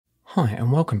Hi,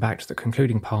 and welcome back to the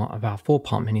concluding part of our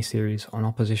four-part mini-series on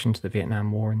opposition to the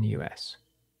Vietnam War in the US.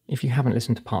 If you haven't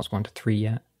listened to parts 1 to 3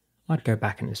 yet, I'd go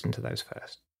back and listen to those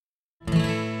first.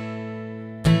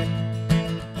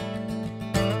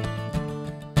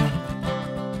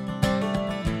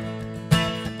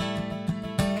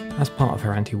 As part of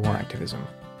her anti-war activism,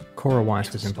 Cora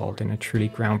Weiss was involved in a truly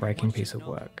groundbreaking piece of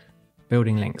work,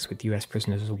 building links with US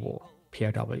prisoners of war,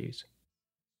 POWs.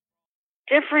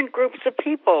 Different groups of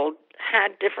people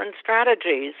had different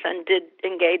strategies and did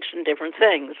engage in different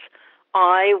things.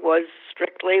 I was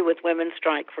strictly with Women's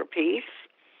Strike for Peace,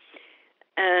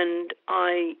 and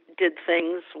I did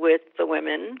things with the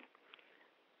women,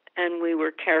 and we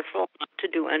were careful not to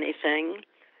do anything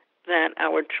that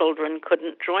our children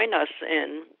couldn't join us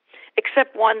in.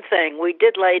 Except one thing, we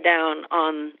did lay down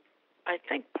on, I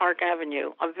think, Park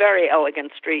Avenue, a very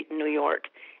elegant street in New York,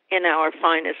 in our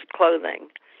finest clothing.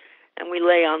 And we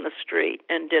lay on the street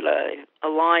and did a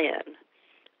lie-in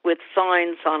with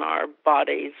signs on our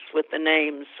bodies with the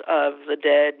names of the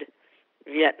dead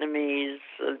Vietnamese,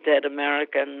 the dead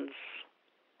Americans.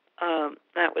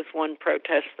 That was one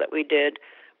protest that we did.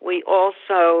 We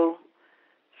also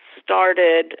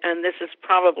started, and this is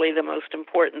probably the most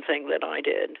important thing that I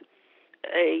did,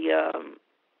 a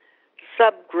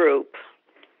subgroup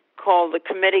called the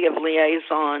Committee of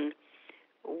Liaison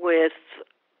with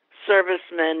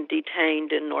servicemen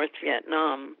detained in North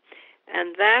Vietnam.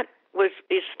 And that was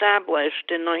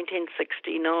established in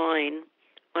 1969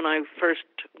 when I first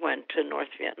went to North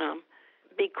Vietnam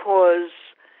because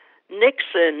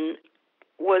Nixon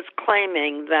was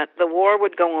claiming that the war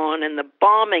would go on and the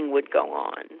bombing would go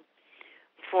on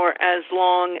for as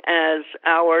long as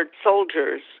our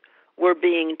soldiers were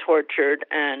being tortured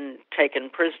and taken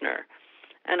prisoner.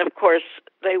 And of course,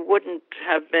 they wouldn't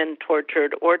have been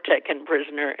tortured or taken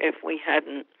prisoner if we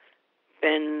hadn't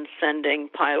been sending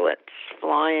pilots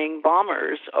flying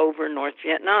bombers over North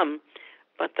Vietnam.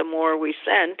 But the more we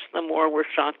sent, the more were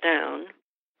shot down.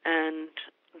 And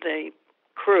the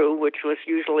crew, which was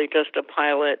usually just a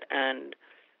pilot and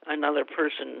another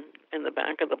person in the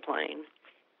back of the plane,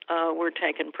 were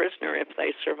taken prisoner if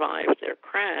they survived their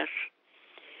crash.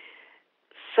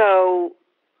 So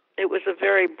it was a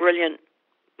very brilliant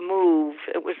move.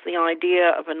 It was the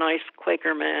idea of a nice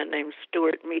Quaker man named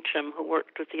Stuart Meacham who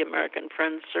worked with the American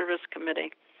Friends Service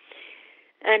Committee.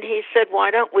 And he said,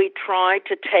 why don't we try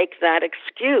to take that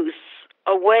excuse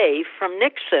away from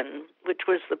Nixon, which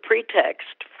was the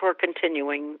pretext for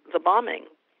continuing the bombing,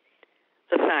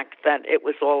 the fact that it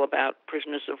was all about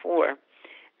prisoners of war.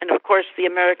 And of course, the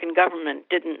American government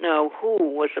didn't know who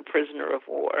was a prisoner of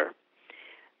war.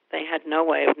 They had no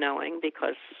way of knowing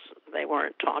because they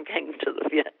weren't talking to the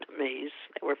Vietnamese.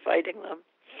 They were fighting them.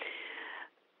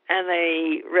 And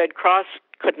the Red Cross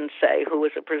couldn't say who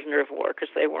was a prisoner of war because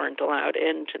they weren't allowed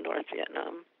into North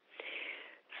Vietnam.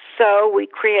 So we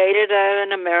created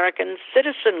an American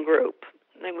citizen group.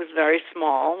 It was very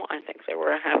small. I think there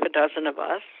were a half a dozen of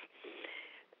us.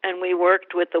 And we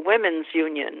worked with the Women's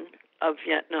Union of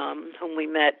Vietnam, whom we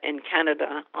met in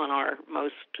Canada on our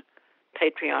most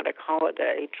patriotic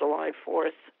holiday, July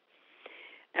 4th.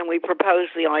 And we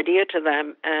proposed the idea to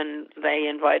them, and they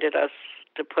invited us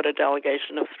to put a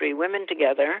delegation of 3 women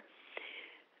together.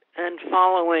 And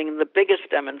following the biggest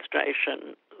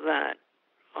demonstration that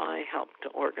I helped to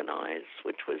organize,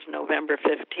 which was November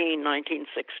 15,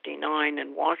 1969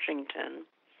 in Washington,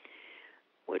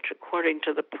 which according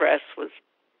to the press was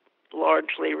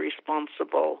largely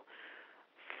responsible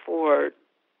for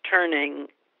turning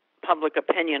public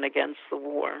opinion against the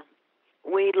war.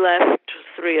 We left,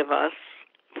 3 of us,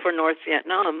 for North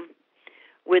Vietnam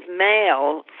with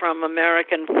mail from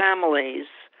American families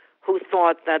who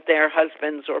thought that their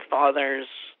husbands or fathers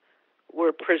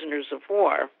were prisoners of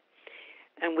war.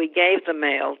 And we gave the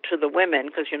mail to the women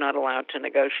because you're not allowed to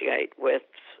negotiate with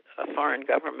a foreign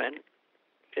government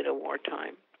in a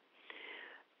wartime.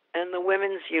 And the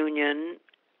Women's Union,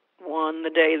 on the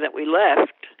day that we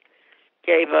left,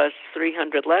 gave us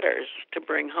 300 letters to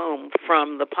bring home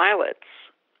from the pilots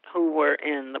who were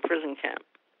in the prison camp.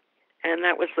 And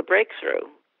that was the breakthrough.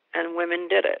 And women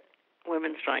did it.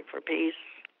 Women's Strike for Peace,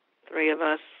 3 of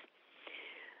us.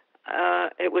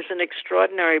 It was an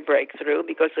extraordinary breakthrough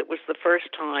because it was the first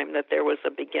time that there was a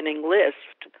beginning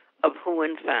list of who,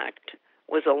 in fact,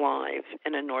 was alive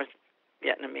in a North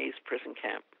Vietnamese prison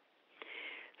camp.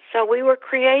 So we were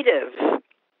creative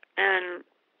and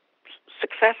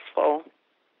successful,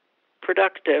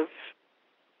 productive.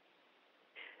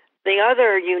 The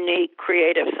other unique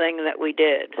creative thing that we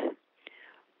did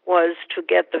was to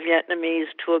get the Vietnamese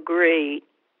to agree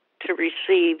to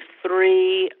receive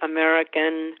 3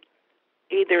 American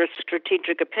either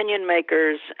strategic opinion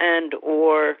makers and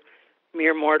or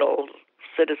mere mortal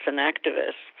citizen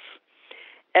activists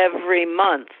every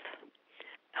month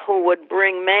who would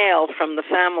bring mail from the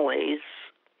families,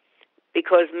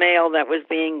 because mail that was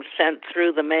being sent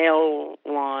through the mail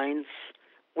lines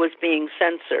was being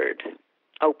censored,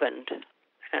 opened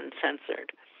and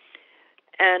censored,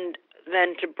 and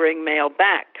then to bring mail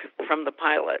back from the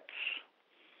pilots.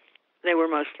 They were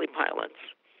mostly pilots.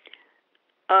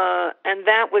 And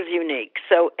that was unique.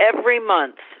 So every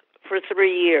month for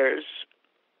 3 years,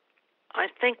 I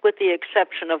think with the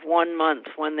exception of 1 month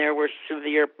when there were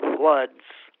severe floods,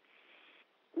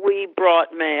 we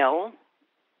brought mail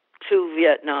to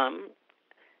Vietnam.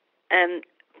 And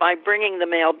by bringing the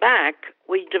mail back,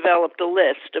 we developed a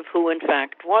list of who, in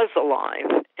fact, was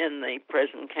alive in the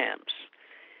prison camps.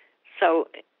 So,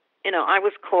 I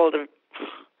was called a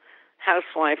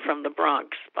housewife from the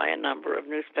Bronx by a number of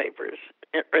newspapers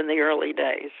in the early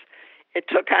days. It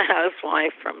took a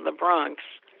housewife from the Bronx,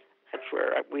 that's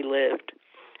where we lived,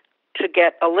 to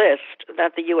get a list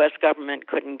that the U.S. government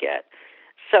couldn't get.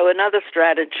 So another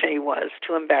strategy was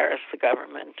to embarrass the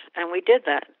government, and we did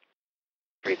that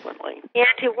frequently. The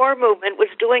anti-war movement was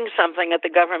doing something that the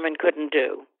government couldn't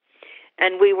do,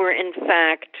 and we were, in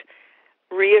fact,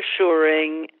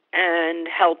 reassuring and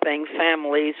helping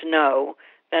families know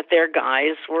that their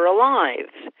guys were alive.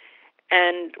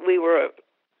 And we were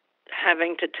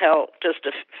having to tell just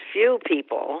a few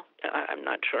people, I'm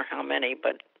not sure how many,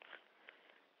 but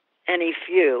any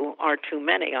few are too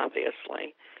many,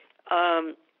 obviously,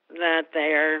 that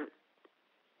their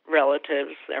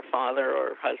relatives, their father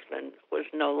or husband, was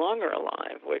no longer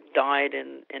alive, or died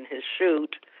in his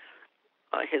chute,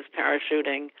 his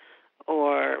parachuting,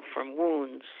 or from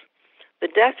wounds. The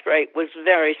death rate was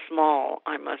very small,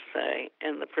 I must say,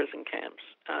 in the prison camps.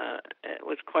 It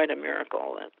was quite a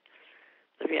miracle that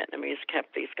the Vietnamese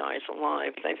kept these guys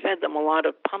alive. They fed them a lot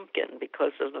of pumpkin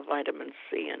because of the vitamin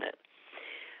C in it.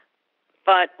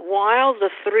 But while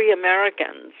the 3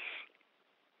 Americans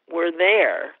were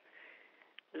there,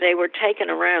 they were taken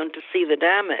around to see the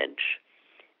damage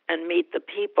and meet the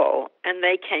people, and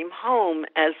they came home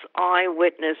as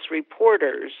eyewitness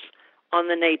reporters on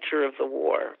the nature of the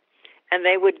war. And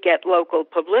they would get local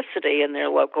publicity in their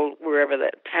local, wherever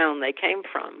that town they came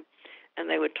from, and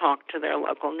they would talk to their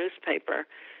local newspaper.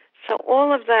 So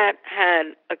all of that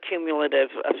had a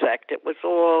cumulative effect. It was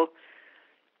all,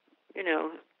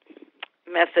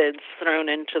 methods thrown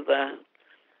into the,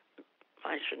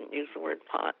 I shouldn't use the word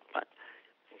pot, but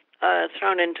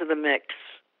thrown into the mix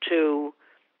to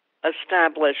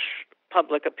establish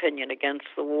public opinion against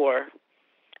the war.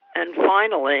 And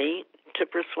finally, to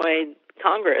persuade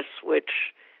Congress,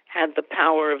 which had the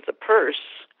power of the purse,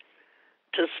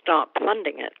 to stop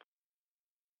funding it.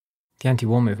 The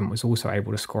anti-war movement was also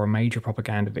able to score a major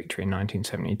propaganda victory in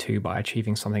 1972 by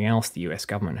achieving something else the US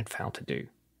government had failed to do,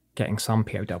 getting some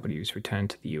POWs returned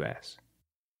to the US.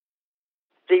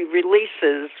 The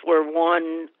releases were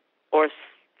 1 or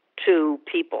 2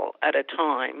 people at a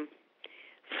time,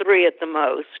 3 at the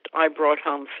most. I brought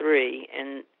home 3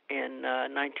 in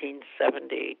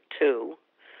 1972.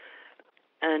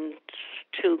 And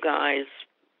 2 guys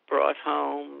brought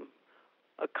home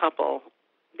a couple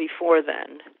before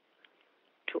then,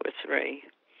 2 or 3.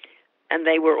 And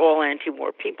they were all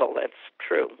anti-war people, that's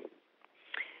true.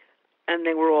 And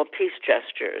they were all peace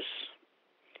gestures.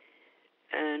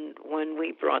 And when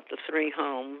we brought the 3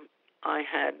 home, I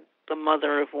had the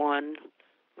mother of 1,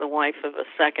 the wife of a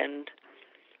 2nd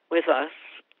with us,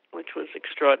 which was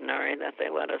extraordinary that they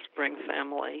let us bring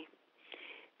family.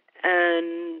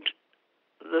 And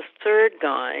the 3rd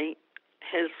guy,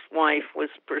 his wife was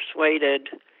persuaded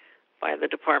by the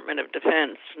Department of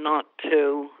Defense not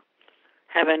to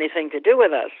have anything to do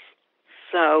with us.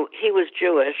 So he was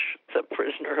Jewish, the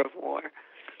prisoner of war,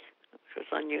 which was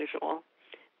unusual.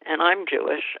 And I'm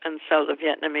Jewish, and so the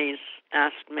Vietnamese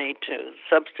asked me to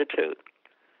substitute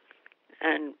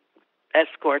and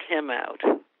escort him out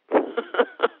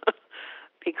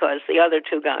because the other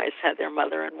 2 guys had their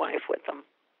mother and wife with them.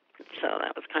 So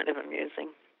that was kind of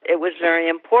amusing. It was very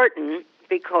important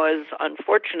because,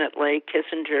 unfortunately,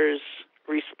 Kissinger's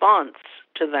response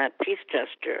to that peace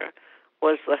gesture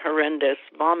was the horrendous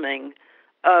bombing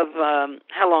of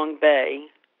Halong Bay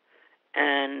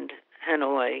and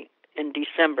Hanoi in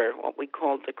December, what we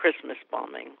called the Christmas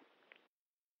bombing.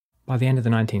 By the end of the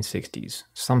 1960s,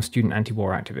 some student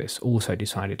anti-war activists also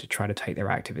decided to try to take their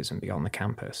activism beyond the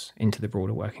campus into the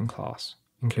broader working class,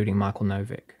 including Michael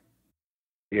Novick.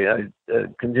 Yeah, I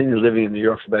continued living in New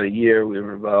York for about a year. We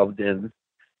were involved in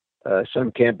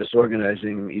some campus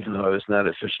organizing, even though I was not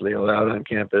officially allowed on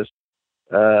campus.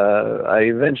 I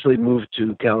eventually moved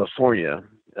to California.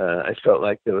 I felt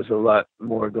like there was a lot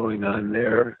more going on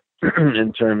there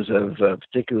in terms of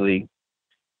particularly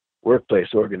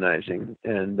workplace organizing.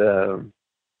 And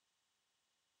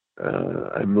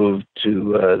I moved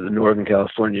to the Northern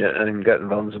California and got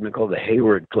involved in something called the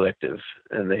Hayward Collective.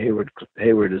 And the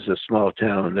Hayward is a small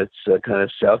town that's kind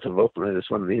of south of Oakland. It's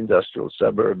one of the industrial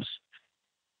suburbs.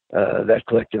 That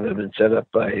collective had been set up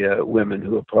by women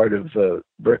who are part of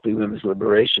Berkeley Women's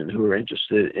Liberation, who were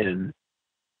interested in,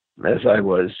 as I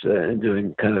was, in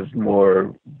doing kind of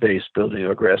more base building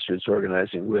or grassroots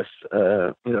organizing with,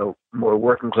 more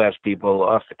working class people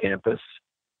off the campus,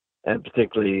 and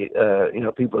particularly,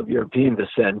 people of European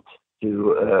descent,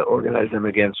 to organize them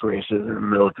against racism,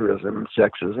 militarism,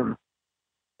 sexism.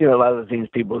 A lot of the things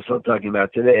people are still talking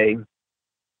about today,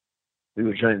 we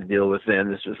were trying to deal with then.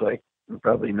 This was like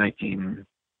probably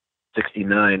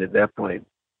 1969 at that point.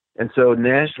 And so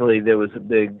nationally, there was a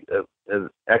big,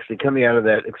 actually coming out of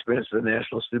that experience with the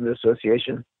National Student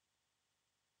Association,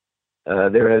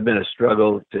 there had been a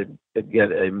struggle to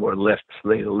get a more left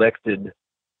slate elected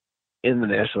in the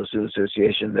National Student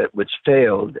Association, which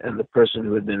failed, and the person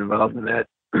who had been involved in that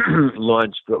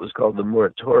launched what was called the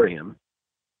moratorium.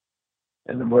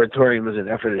 And the moratorium was an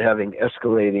effort at having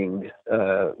escalating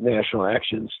national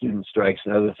action, student strikes,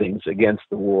 and other things against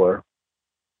the war.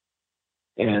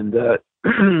 And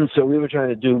so we were trying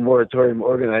to do moratorium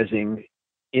organizing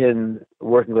in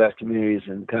working class communities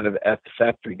and kind of at the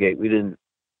factory gate. We didn't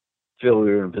feel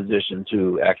we were in a position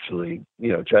to actually,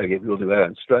 try to get people to go out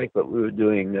on strike, but we were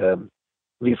doing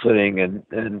leafleting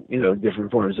and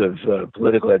different forms of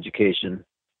political education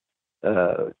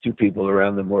to people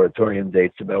around the moratorium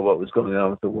dates about what was going on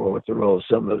with the war, what the role of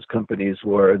some of those companies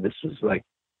were. This was like,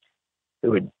 there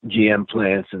were GM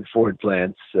plants and Ford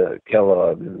plants,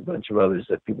 Kellogg, and a bunch of others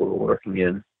that people were working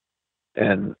in.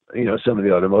 And, some of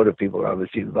the automotive people are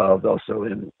obviously involved also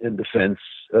in defense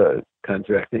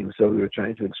contracting. So we were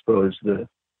trying to expose the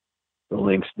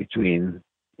links between,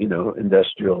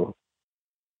 industrial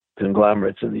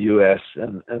conglomerates in the U.S.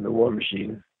 and the war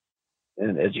machine,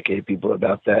 and educate people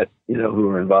about that, who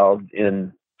were involved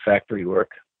in factory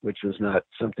work, which was not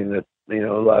something that,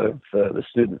 a lot of the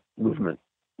student movement,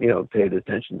 paid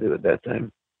attention to at that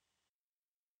time.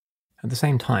 At the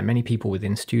same time, many people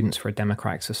within Students for a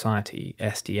Democratic Society,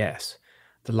 SDS,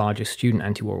 the largest student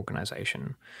anti-war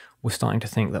organisation, were starting to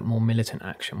think that more militant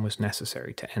action was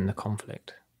necessary to end the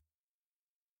conflict.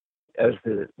 As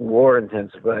the war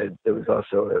intensified, there was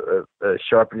also a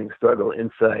sharpening struggle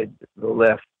inside the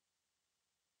left.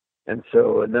 And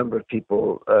so a number of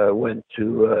people went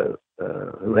to,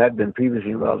 who had been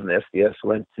previously involved in SDS,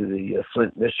 went to the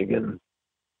Flint, Michigan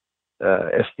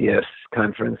SDS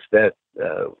conference that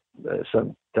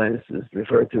sometimes is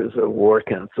referred to as a war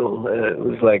council. It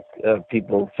was like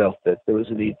people felt that there was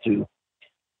a need to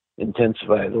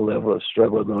intensify the level of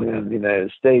struggle going on in the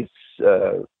United States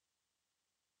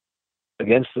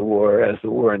against the war as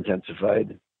the war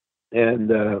intensified.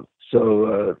 And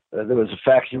so there was a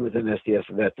faction within SDS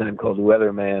at that time called the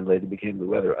Weatherman, later became the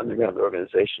Weather Underground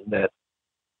organization, that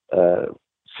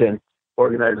sent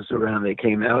organizers around. They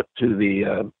came out to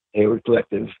the Hayward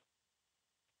Collective,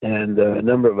 and a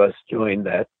number of us joined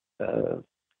that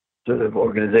sort of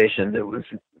organization. That was,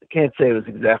 I can't say it was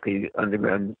exactly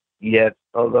underground yet,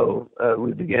 although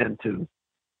we began to,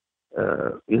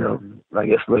 I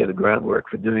guess, lay the groundwork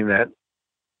for doing that.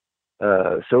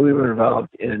 So we were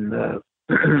involved in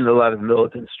a lot of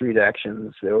militant street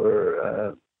actions. There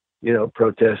were,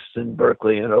 protests in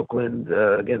Berkeley and Oakland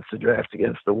against the draft,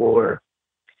 against the war.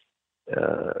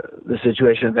 The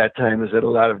situation at that time was that a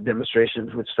lot of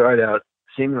demonstrations would start out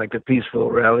seeming like a peaceful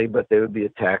rally, but they would be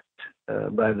attacked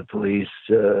by the police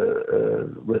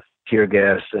with tear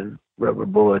gas and rubber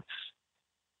bullets.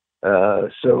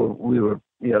 So we were,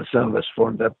 some of us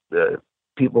formed up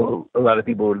a lot of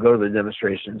people would go to the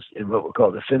demonstrations in what were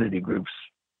called affinity groups,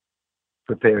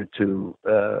 prepared to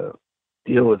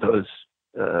deal with those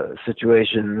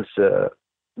situations,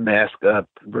 mask up,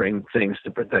 bring things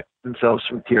to protect themselves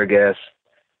from tear gas.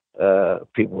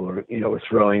 People were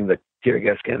throwing the tear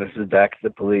gas canisters back at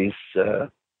the police,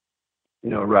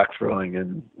 rock throwing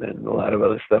and a lot of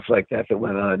other stuff like that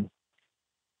went on.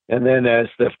 And then as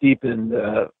stuff deepened,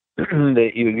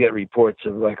 that you would get reports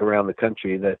of, like, around the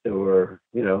country that there were,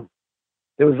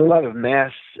 there was a lot of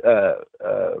mass, I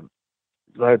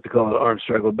have to call it armed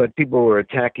struggle, but people were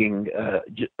attacking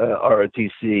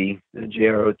ROTC,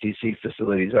 JROTC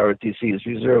facilities. ROTC is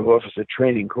Reserve Officer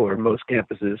Training Corps. Most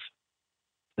campuses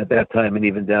at that time, and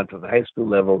even down to the high school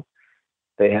level,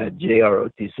 they had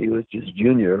JROTC, which is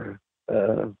Junior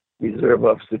Reserve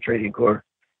Officer Training Corps.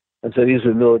 And so these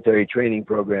were military training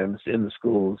programs in the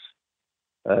schools.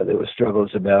 There were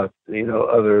struggles about,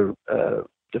 other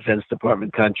Defense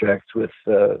Department contracts with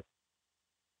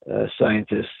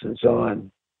scientists and so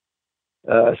on.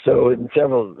 So in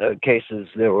several cases,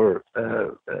 there were,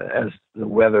 as the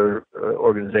weather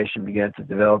organization began to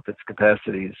develop its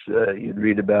capacities, you'd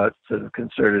read about sort of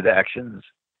concerted actions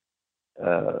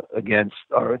against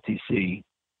ROTC.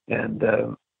 And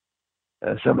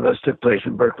some of those took place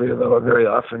in Berkeley, although very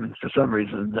often, for some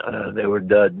reason, they were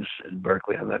duds in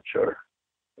Berkeley. I'm not sure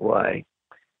why.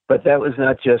 But that was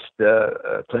not just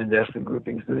clandestine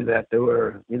groupings doing that. There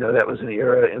were, that was an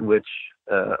era in which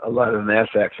a lot of mass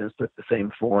actions took the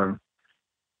same form.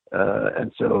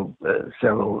 And so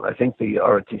several, I think the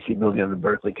ROTC building on the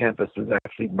Berkeley campus was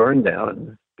actually burned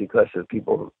down because of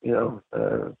people,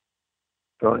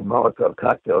 throwing Molotov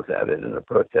cocktails at it in a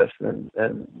protest. And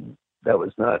that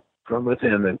was not from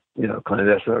within the,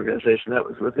 clandestine organization. That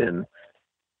was within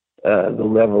the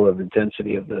level of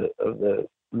intensity of the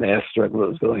mass struggle that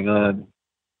was going on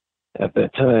at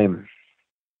that time.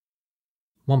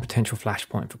 One potential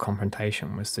flashpoint for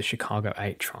confrontation was the Chicago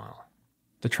 8 trial.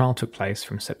 The trial took place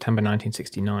from September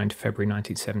 1969 to February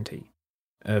 1970,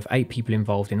 of 8 people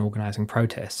involved in organising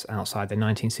protests outside the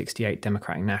 1968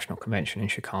 Democratic National Convention in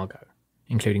Chicago,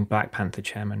 including Black Panther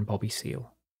chairman Bobby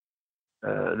Seale.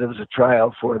 There was a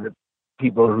trial for the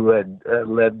people who had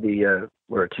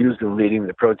were accused of leading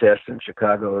the protests in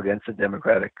Chicago against the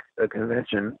Democratic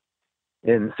Convention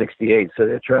in '68. So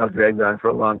their trial dragged on for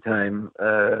a long time.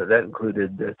 That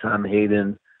included Tom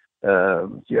Hayden,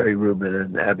 Jerry Rubin,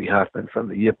 and Abby Hoffman from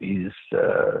the Yippies,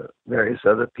 various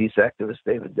other peace activists,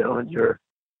 David Dellinger,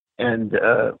 and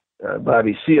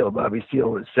Bobby Seale. Bobby Seale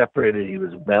was separated. He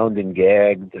was bound and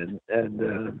gagged and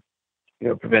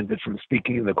prevented from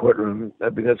speaking in the courtroom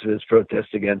because of his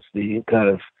protest against the kind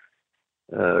of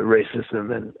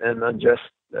racism and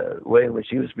unjust way in which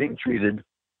he was being treated.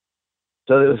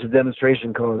 So there was a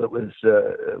demonstration call that was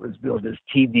billed as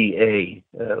TDA,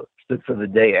 stood for the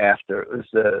day after. It was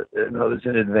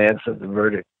in advance of the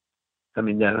verdict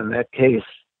coming down. In that case,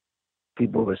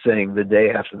 people were saying the day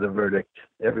after the verdict,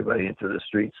 everybody into the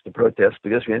streets to protest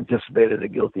because we anticipated a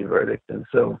guilty verdict. And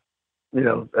so,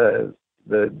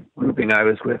 the grouping I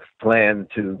was with planned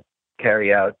to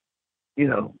carry out,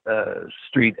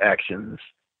 street actions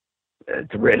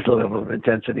to raise the level of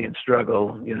intensity and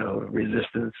struggle,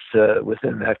 resistance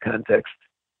within that context.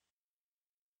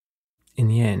 In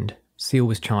the end, Seale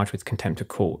was charged with contempt of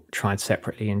court, tried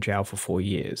separately in jail for 4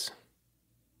 years.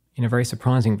 In a very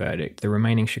surprising verdict, the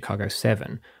remaining Chicago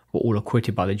 7 were all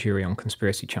acquitted by the jury on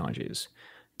conspiracy charges,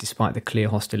 despite the clear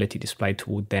hostility displayed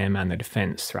toward them and the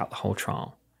defense throughout the whole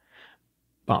trial.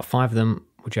 But 5 of them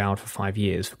were jailed for 5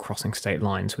 years for crossing state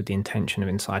lines with the intention of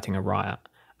inciting a riot,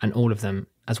 and all of them,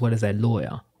 as well as their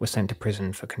lawyer, were sent to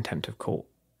prison for contempt of court.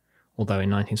 Although in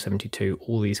 1972,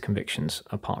 all these convictions,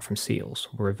 apart from Seale's,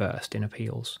 were reversed in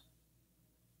appeals.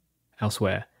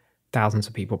 Elsewhere, thousands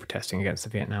of people protesting against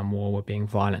the Vietnam War were being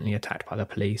violently attacked by the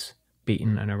police,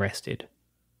 beaten and arrested.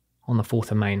 On the 4th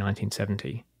of May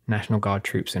 1970, National Guard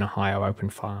troops in Ohio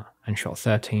opened fire and shot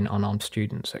 13 unarmed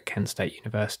students at Kent State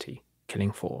University,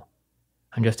 killing 4.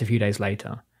 And just a few days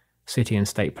later, city and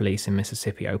state police in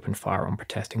Mississippi opened fire on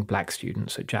protesting black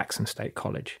students at Jackson State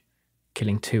College,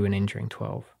 killing 2 and injuring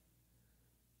 12.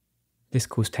 This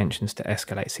caused tensions to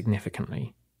escalate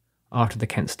significantly. After the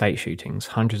Kent State shootings,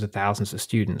 hundreds of thousands of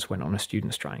students went on a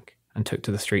student strike and took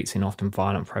to the streets in often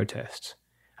violent protests,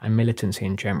 and militancy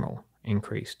in general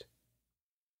increased.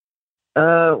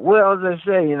 Well, as I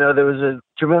say, there was a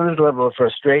tremendous level of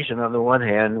frustration. On the one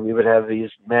hand, we would have these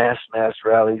mass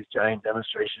rallies, giant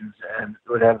demonstrations, and it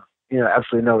would have,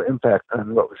 absolutely no impact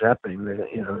on what was happening.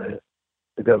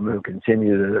 The government would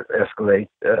continue to escalate.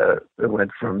 It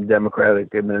went from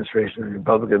Democratic administration to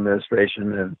Republican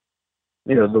administration, and,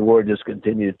 the war just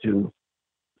continued to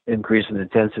increase in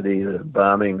intensity, the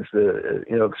bombings, the,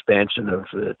 expansion of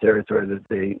the territory that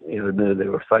they, admitted they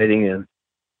were fighting in.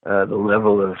 The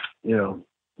level of,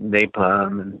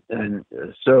 napalm and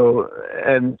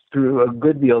through a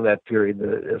good deal of that period,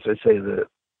 as I say, the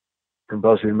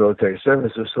compulsory military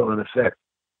service was still in effect.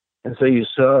 And so you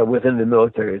saw within the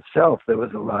military itself, there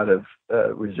was a lot of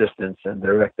resistance and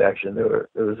direct action. There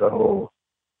was a whole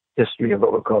history of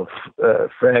what were called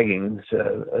fraggings.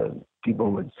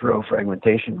 People would throw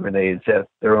fragmentation grenades at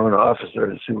their own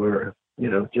officers who were,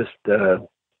 just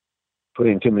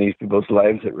putting too many people's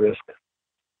lives at risk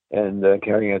and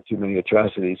carrying out too many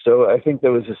atrocities. So I think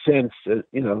there was a sense that,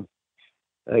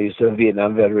 you saw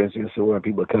Vietnam veterans against the war, and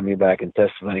people coming back and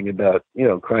testifying about,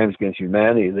 crimes against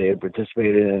humanity they had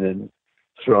participated in and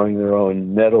throwing their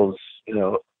own medals,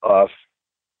 off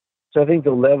So I think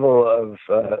the level of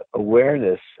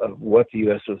awareness of what the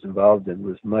U.S. was involved in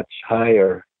was much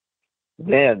higher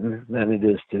then than it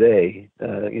is today.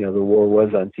 The war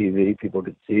was on TV. People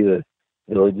could see the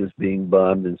villages being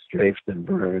bombed and strafed and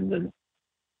burned, and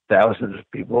thousands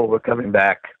of people were coming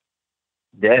back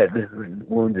dead and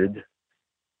wounded.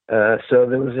 So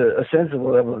there was a sense of a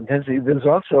level of intensity. There was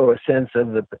also a sense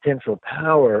of the potential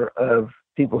power of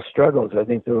people's struggles. I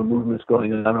think there were movements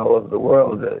going on all over the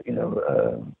world.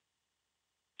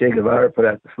 Che Guevara put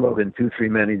out the slogan, "Too Three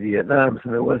Many Vietnams,"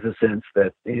 and there was a sense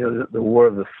that the war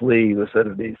of the flea was sort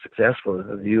of being successful.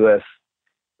 The U.S.,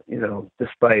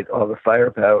 despite all the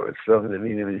firepower it struck at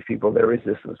these people, their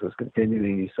resistance was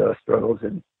continuing. You saw struggles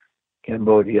in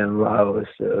Cambodia and Laos,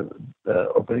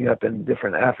 opening up in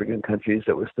different African countries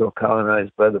that were still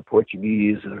colonized by the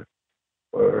Portuguese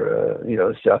or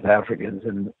South Africans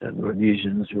and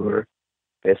Rhodesians, who were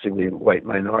basically white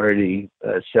minority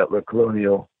settler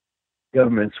colonial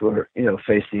governments, were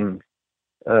facing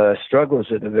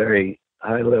struggles at a very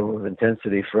high level of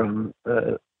intensity from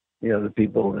the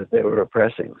people that they were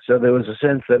oppressing. So there was a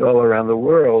sense that all around the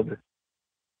world,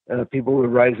 people were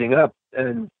rising up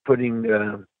and putting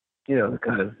the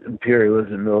kind of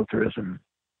imperialism, militarism,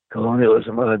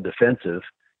 colonialism on a defensive.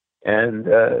 And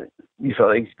you felt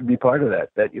like you could be part of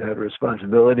that you had a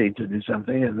responsibility to do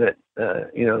something, and that,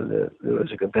 there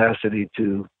was a capacity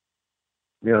to,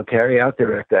 carry out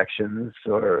direct actions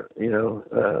or,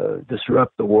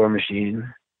 disrupt the war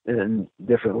machine in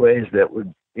different ways that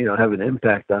would, have an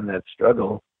impact on that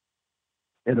struggle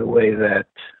in a way that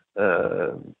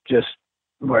just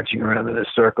marching around in a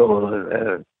circle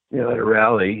at a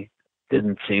rally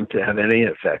didn't seem to have any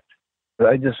effect. But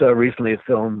I just saw recently a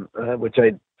film, which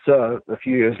I saw a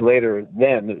few years later.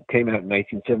 Then it came out in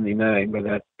 1979. By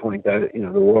that point, the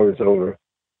war was over.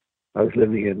 I was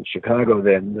living in Chicago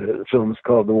then. The film was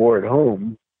called The War at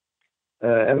Home,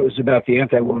 and it was about the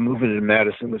anti-war movement in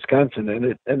Madison, Wisconsin,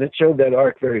 and it showed that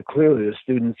arc very clearly. The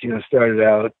students, started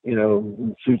out,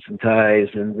 in suits and ties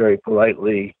and very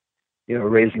politely,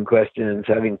 raising questions,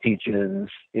 having teach-ins,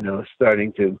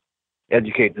 starting to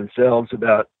educate themselves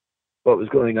about what was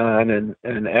going on, and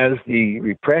as the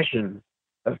repression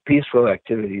of peaceful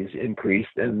activities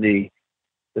increased and the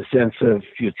sense of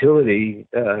futility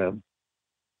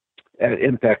at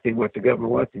impacting what the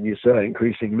government wanted, you saw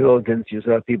increasing militants. You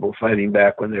saw people fighting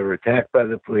back when they were attacked by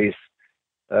the police.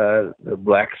 The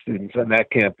black students on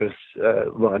that campus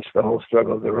launched the whole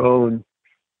struggle of their own,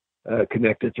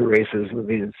 connected to racism of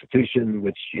the institution,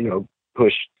 which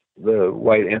pushed the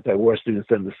white anti-war students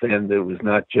to understand that it was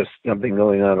not just something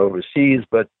going on overseas,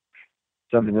 but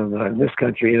something going on in this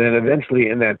country. And then eventually,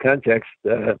 in that context,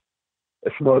 a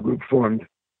small group formed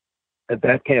at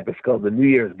that campus called the New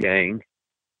Year's Gang,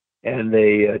 and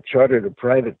they chartered a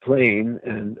private plane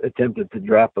and attempted to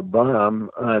drop a bomb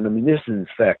on a munitions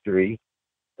factory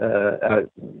outside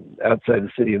the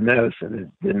city of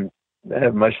Madison. It didn't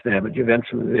have much damage.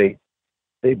 Eventually,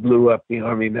 they blew up the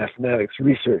Army Mathematics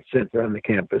Research Center on the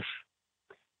campus,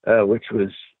 which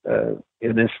was an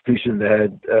institution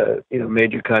that had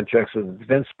major contracts with the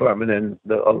Defense Department. And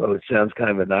although it sounds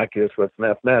kind of innocuous, what's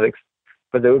mathematics,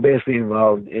 but they were basically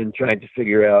involved in trying to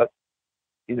figure out,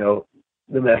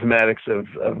 the mathematics of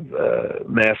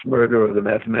mass murder, or the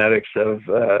mathematics of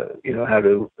how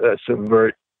to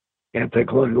subvert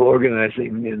anti-colonial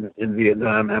organizing in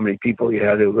Vietnam, how many people you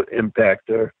had to impact,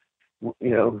 or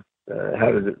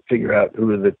how to figure out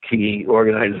who the key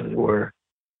organizers were.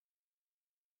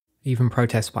 Even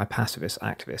protests by pacifist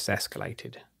activists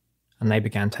escalated, and they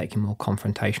began taking more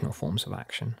confrontational forms of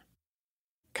action.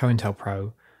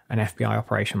 COINTELPRO, an FBI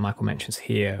operation Michael mentions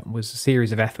here, was a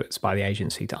series of efforts by the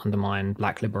agency to undermine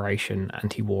black liberation,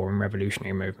 anti-war and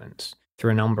revolutionary movements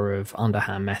through a number of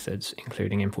underhand methods,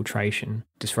 including infiltration,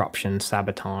 disruption,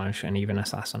 sabotage, and even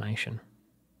assassination.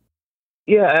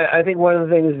 Yeah, I think one of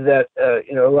the things is that,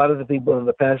 a lot of the people in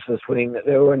the pacifist wing,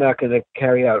 they were not going to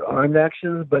carry out armed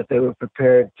actions, but they were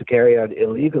prepared to carry out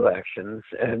illegal actions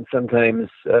and sometimes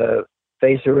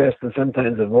face arrest and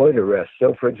sometimes avoid arrest.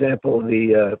 So, for example,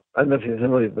 I don't know if you're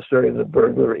familiar with the story of the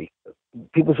burglary.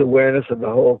 People's awareness of the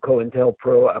whole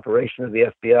COINTELPRO operation of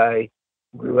the FBI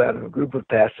grew out of a group of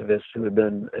pacifists who had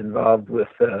been involved with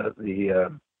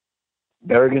the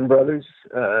Berrigan brothers,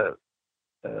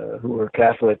 who were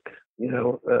Catholic,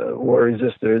 war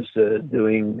resistors,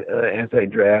 doing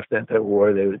anti-draft,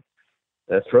 anti-war. They would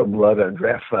throw blood on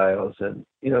draft files, and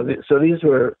so these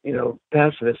were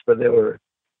pacifists, but they were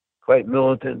quite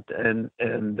militant and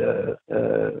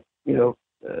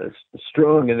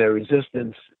strong in their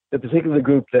resistance. The particular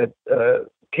group that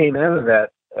came out of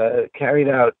that carried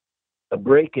out a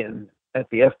break-in at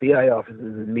the FBI offices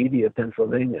in Media,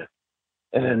 Pennsylvania,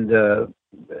 And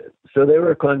so they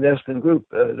were a clandestine group.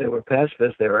 They were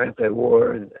pacifists. They were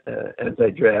anti-war and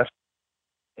anti-draft.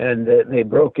 And they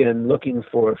broke in looking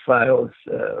for files.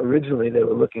 Originally, they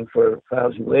were looking for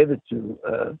files related to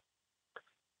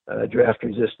draft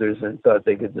resistors and thought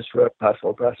they could disrupt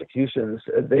possible prosecutions.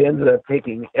 They ended up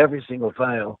taking every single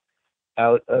file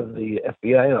out of the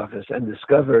FBI office and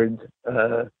discovered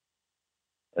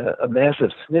a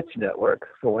massive snitch network.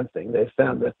 For one thing, they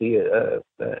found that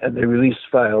and they released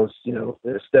files,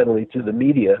 steadily to the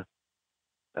media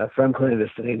from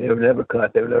clandestiny. They were never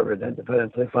caught. They were never identified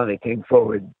until they finally came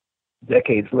forward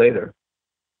decades later.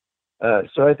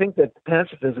 So I think that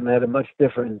pacifism had a much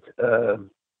different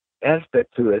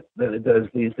aspect to it than it does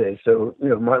these days. So,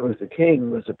 Martin Luther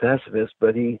King was a pacifist,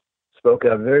 but he spoke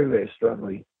out very, very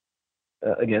strongly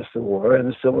against the war, and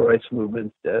the civil rights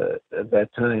movement at that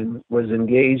time was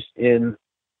engaged in,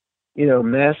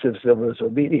 massive civil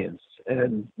disobedience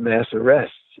and mass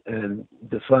arrests and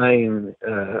defying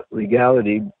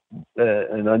legality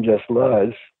and unjust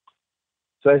laws.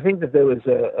 So I think that there was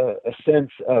a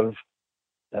sense of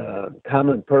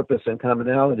common purpose and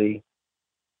commonality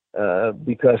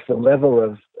because the level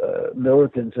of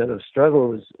militance and of struggle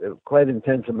was quite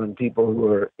intense among people who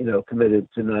were, committed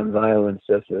to nonviolence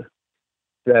as a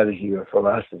strategy or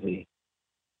philosophy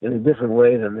in a different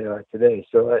way than they are today.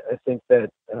 So I think that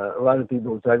a lot of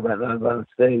people who talk about nonviolence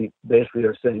today basically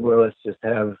are saying, well, let's just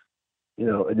have,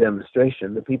 a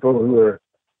demonstration. The people who were,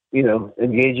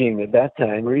 engaging at that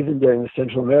time, or even during the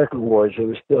Central American Wars, there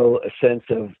was still a sense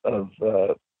of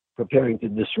preparing to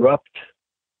disrupt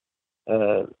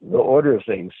the order of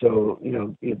things. So,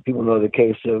 people know the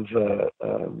case of,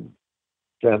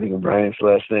 trying to think of Brian's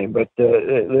last name, but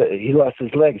he lost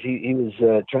his legs. He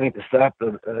was trying to stop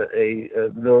a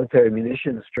military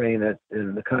munitions train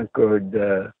in the Concord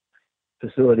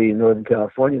facility in Northern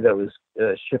California that was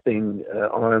shipping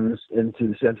arms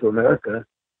into Central America.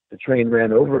 The train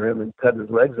ran over him and cut his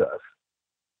legs off.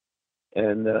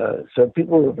 And so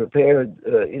people were prepared,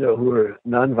 who were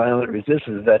nonviolent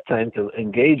resistors at that time to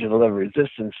engage in a level of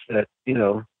resistance that,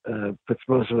 puts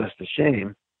most of us to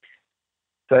shame.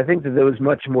 So I think that there was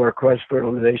much more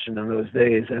cross-fertilization in those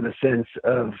days and a sense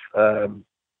of,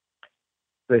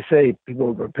 they say people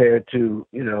were prepared to,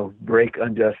 break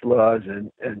unjust laws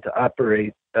and to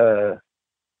operate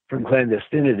from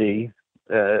clandestinity,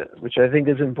 which I think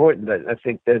is important. I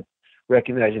think that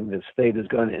recognizing the state is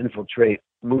going to infiltrate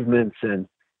movements and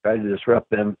try to disrupt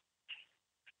them,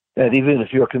 that even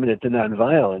if you're committed to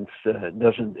nonviolence,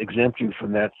 doesn't exempt you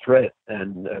from that threat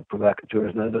and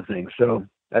provocateurs and other things. So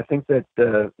I think that,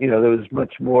 there was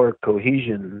much more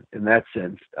cohesion in that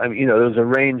sense. I mean, there was a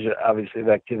range, obviously, of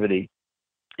activity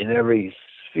in every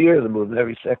sphere of the movement,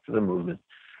 every sector of the movement.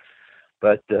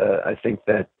 But I think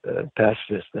that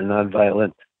pacifists and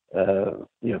nonviolent,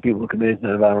 people who committed to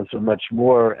nonviolence were much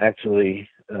more actually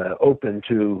open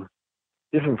to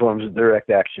different forms of direct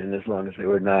action as long as they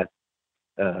were not,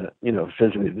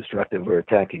 physically destructive or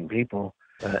attacking people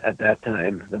at that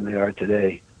time than they are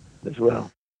today as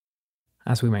well.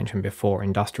 As we mentioned before,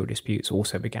 industrial disputes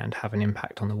also began to have an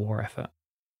impact on the war effort.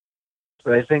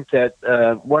 But I think that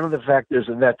one of the factors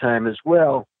of that time as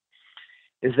well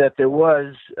is that there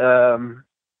was,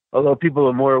 although people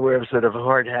are more aware of sort of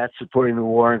hard hats supporting the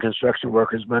war and construction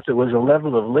workers, but there was a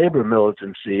level of labor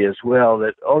militancy as well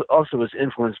that also was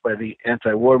influenced by the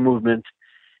anti-war movement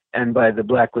and by the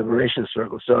Black liberation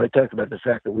struggle. So I talked about the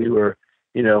fact that we were,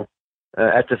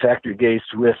 at the factory gates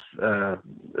with the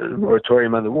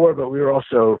moratorium on the war, but we were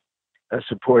also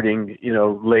supporting,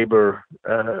 labor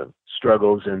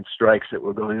struggles and strikes that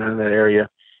were going on in that area.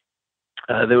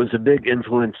 There was a big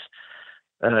influence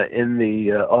in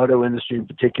the auto industry in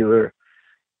particular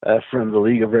from the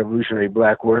League of Revolutionary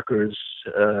Black Workers,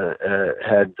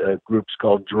 had groups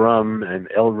called DRUM and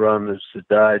LRUM, is the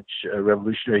Dodge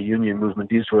Revolutionary Union Movement.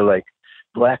 These were like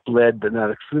black-led, but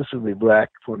not exclusively black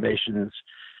formations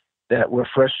that were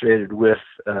frustrated with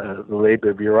the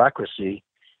labor bureaucracy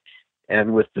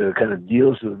and with the kind of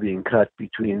deals that were being cut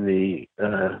between the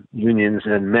unions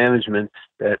and management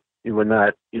that were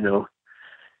not,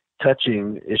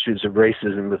 touching issues of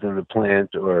racism within the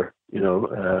plant or,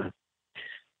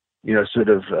 sort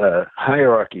of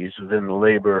hierarchies within the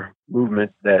labor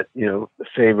movement that,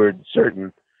 favored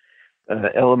certain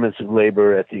elements of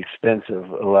labor at the expense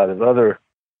of a lot of other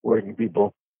working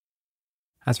people.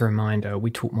 As a reminder, we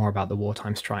talk more about the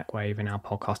wartime strike wave in our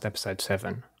podcast episode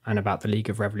 7 and about the League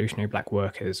of Revolutionary Black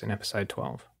Workers in episode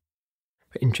 12.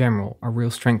 But in general, a real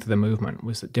strength of the movement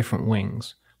was that different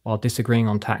wings, while disagreeing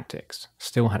on tactics,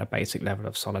 still had a basic level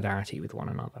of solidarity with one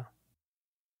another.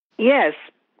 Yes,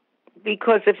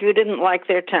 because if you didn't like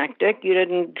their tactic, you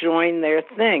didn't join their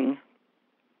thing.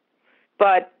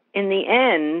 But in the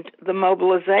end, the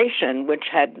mobilization, which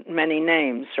had many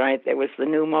names, right? There was the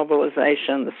New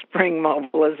Mobilization, the Spring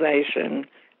Mobilization,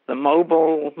 the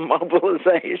Mobile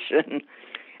Mobilization,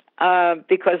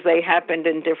 because they happened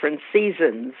in different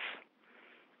seasons.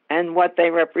 And what they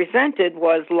represented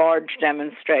was large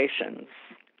demonstrations.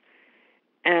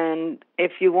 And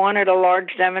if you wanted a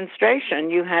large demonstration,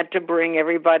 you had to bring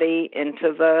everybody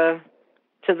to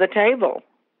the table,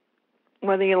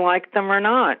 whether you liked them or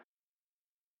not.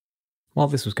 While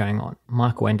this was going on,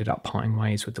 Michael ended up parting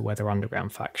ways with the Weather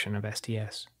Underground faction of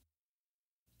SDS.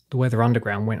 The Weather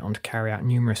Underground went on to carry out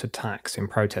numerous attacks in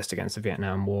protest against the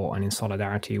Vietnam War and in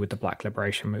solidarity with the Black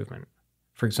Liberation Movement.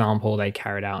 For example, they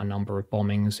carried out a number of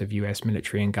bombings of US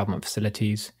military and government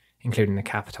facilities, including the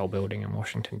Capitol building in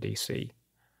Washington, D.C.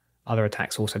 Other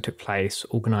attacks also took place,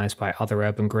 organised by other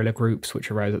urban guerrilla groups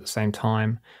which arose at the same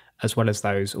time, as well as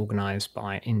those organised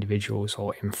by individuals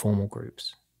or informal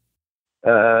groups.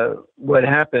 What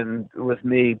happened with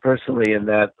me personally in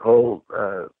that whole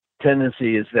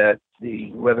tendency is that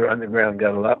the Weather Underground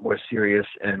got a lot more serious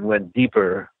and went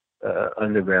deeper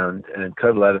underground and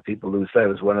cut a lot of people loose. I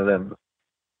was one of them.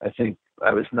 I think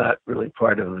I was not really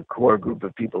part of the core group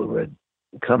of people who had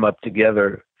come up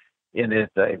together in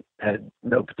it. I had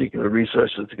no particular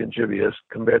resources to contribute as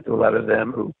compared to a lot of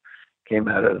them who came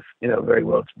out of, very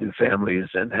well-to-do families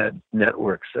and had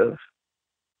networks of,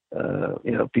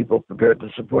 people prepared to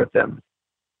support them.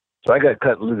 So I got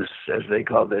cut loose, as they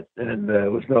called it, and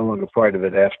was no longer part of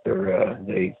it after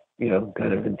they,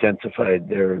 kind of intensified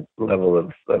their level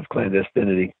of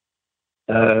clandestinity.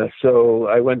 So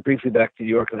I went briefly back to New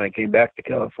York, and I came back to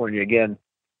California again.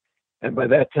 And by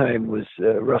that time was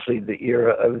roughly the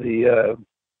era of the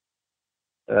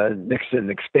Nixon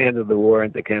expanded the war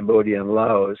into Cambodia and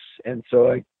Laos. And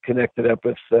so I connected up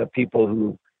with people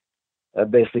who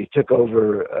basically took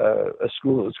over a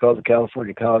school. It was called the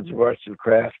California College of Arts and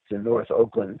Crafts in North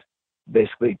Oakland.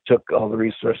 Basically took all the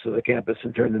resources of the campus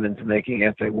and turned them into making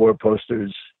anti-war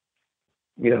posters,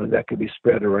 that could be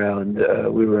spread around.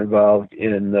 We were involved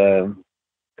in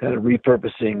kind of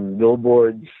repurposing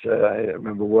billboards. I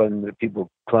remember one that people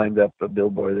climbed up a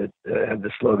billboard that had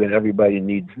the slogan, "Everybody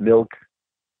needs milk,"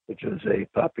 which was a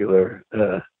popular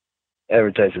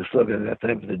advertising slogan at that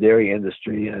time for the dairy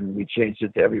industry, and we changed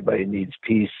it to "Everybody needs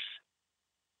peace."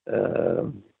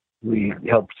 We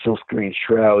helped silkscreen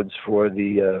shrouds for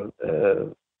the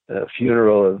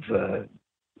funeral of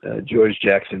George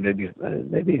Jackson. Maybe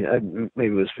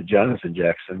it was for Jonathan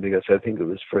Jackson, because I think it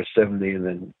was first 70 and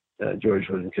then George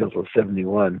wasn't killed until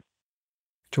 71.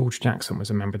 George Jackson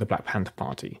was a member of the Black Panther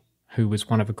Party, who was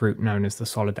one of a group known as the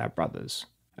Soledad Brothers,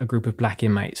 a group of black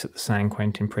inmates at the San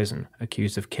Quentin prison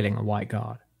accused of killing a white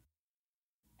guard.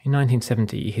 In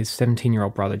 1970, his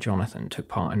 17-year-old brother Jonathan took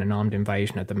part in an armed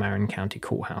invasion of the Marin County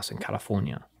Courthouse in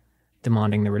California,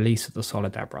 demanding the release of the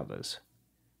Soledad Brothers.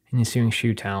 In the ensuing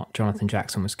shootout, Jonathan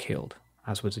Jackson was killed,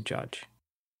 as was a judge.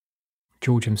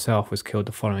 George himself was killed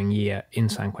the following year in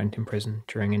San Quentin prison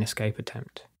during an escape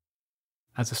attempt.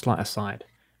 As a slight aside,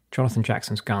 Jonathan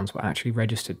Jackson's guns were actually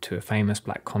registered to a famous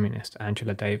black communist,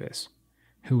 Angela Davis,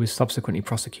 who was subsequently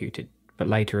prosecuted but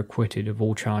later acquitted of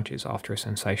all charges after a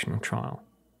sensational trial.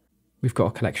 We've got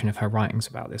a collection of her writings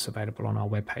about this available on our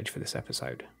webpage for this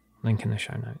episode, link in the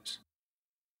show notes.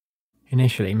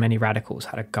 Initially, many radicals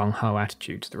had a gung-ho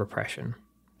attitude to the repression,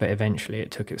 but eventually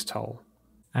it took its toll.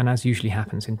 And as usually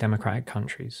happens in democratic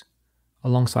countries,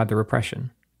 alongside the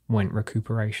repression went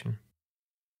recuperation.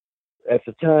 At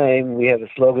the time, we had a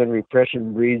slogan,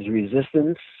 "Repression breeds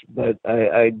resistance," but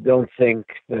I don't think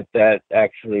that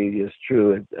actually is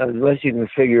true. Unless you can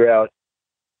figure out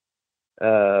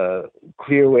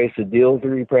clear ways to deal with the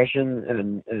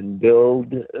repression and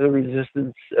build a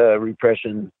resistance,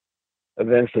 repression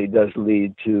eventually does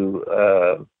lead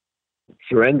to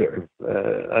surrender.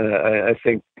 I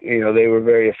think they were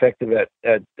very effective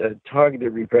at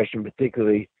targeted repression,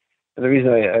 particularly. And the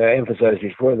reason I emphasized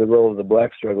before the role of the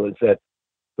black struggle is that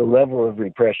the level of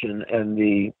repression and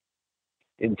the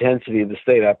intensity of the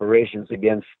state operations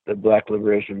against the black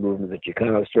liberation movement, the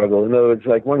Chicano struggle. In other words,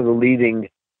 like one of the leading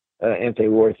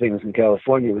anti-war things in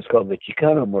California was called the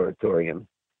Chicano moratorium.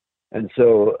 And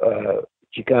so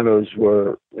Chicanos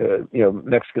were,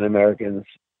 Mexican Americans,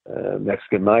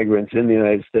 Mexican migrants in the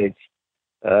United States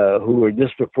who were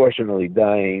disproportionately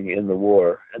dying in the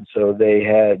war. And so they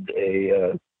had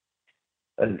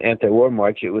an anti-war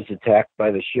march. It was attacked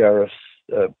by the sheriffs,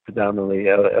 predominantly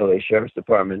LA Sheriff's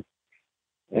Department.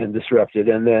 and disrupted.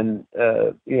 And then,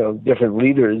 different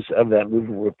leaders of that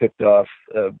movement were picked off,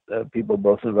 people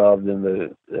both involved in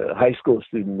the high school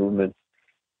student movement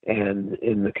and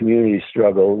in the community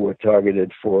struggle were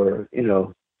targeted for,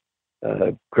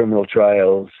 criminal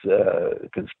trials,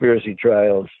 conspiracy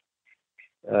trials.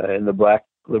 In the Black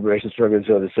liberation struggle,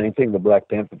 so the same thing. The Black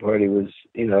Panther Party was,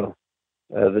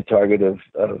 the target of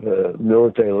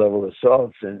military level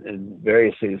assaults in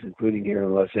various cities, including here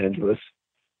in Los Angeles.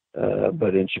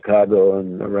 But in Chicago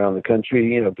and around the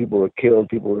country, people were killed,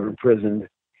 people were imprisoned.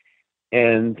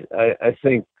 And I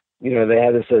think, they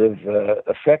had a sort of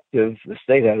the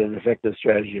state had an effective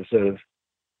strategy of sort of,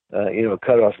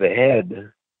 cut off the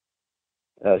head.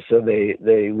 So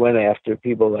they went after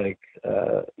people like,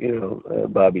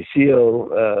 Bobby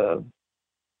Seale,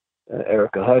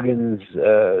 Erica Huggins,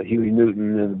 Huey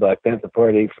Newton in the Black Panther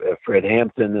Party, Fred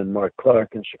Hampton and Mark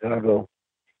Clark in Chicago,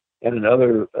 and in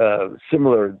other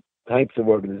similar types of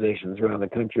organizations around the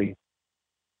country.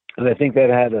 And I think that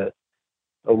had a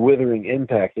withering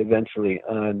impact eventually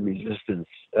on resistance.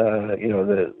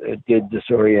 It did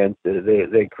disorient.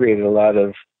 They created a lot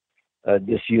of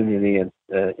disunity and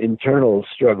internal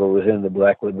struggle within the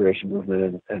Black liberation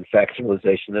movement and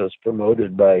factionalization that was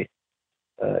promoted by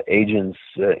agents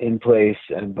in place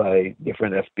and by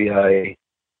different FBI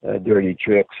dirty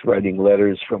tricks, writing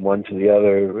letters from one to the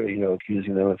other,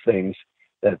 accusing them of things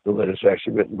that the letters were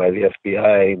actually written by the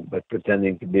FBI, but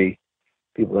pretending to be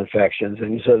people in factions.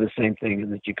 And you saw the same thing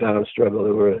in the Chicano struggle.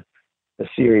 There were a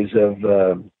series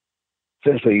of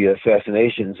essentially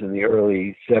assassinations in the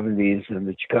early 70s in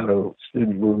the Chicano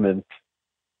student movement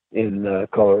in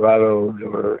Colorado. There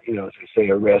were, as I say,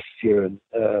 arrests here in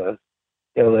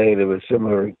LA. There was a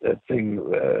similar thing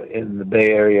in the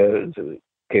Bay Area. There's a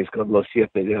case called Los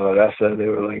Siete de la Raza. They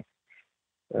were like,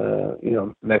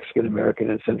 Mexican American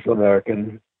and Central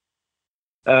American.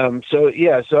 So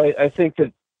I think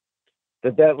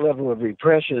that level of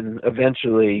repression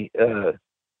eventually, at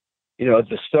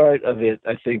the start of it,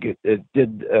 I think it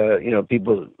did,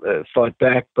 people fought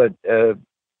back, but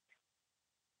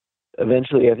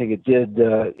eventually I think it did,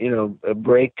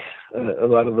 break a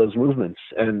lot of those movements.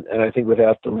 And I think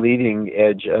without the leading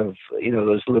edge of,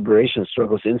 those liberation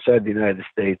struggles inside the United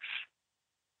States,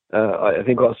 I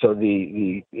think also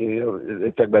they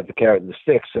talk about the carrot and the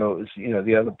stick. So it was,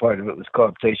 the other part of it was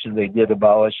cooptation. They did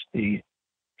abolish the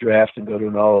draft and go to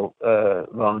an all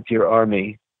volunteer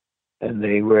army. And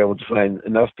they were able to find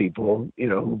enough people,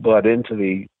 who bought into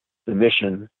the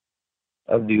mission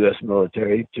of the U.S.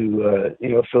 military to,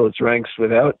 fill its ranks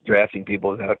without drafting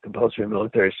people, without compulsory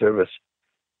military service.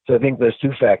 So I think there's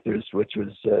two factors, which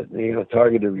was,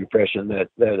 targeted repression that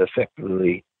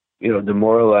effectively,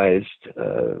 demoralized,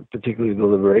 particularly the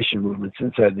liberation movements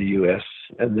inside the U.S.,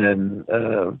 and then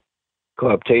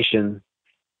cooptation.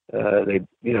 A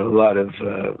lot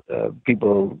of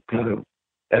people kind of,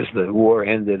 as the war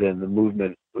ended and the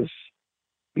movement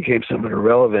became somewhat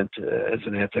irrelevant as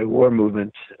an anti-war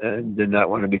movement and did not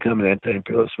want to become an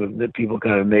anti-imperialist movement, people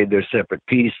kind of made their separate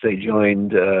peace. They joined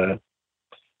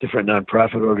different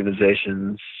nonprofit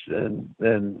organizations and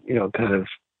then, kind of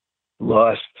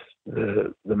lost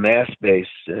the mass base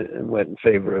and went in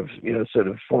favor of, sort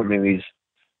of forming these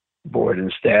board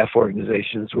and staff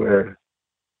organizations where,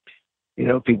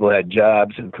 people had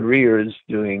jobs and careers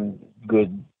doing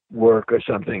good work or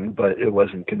something, but it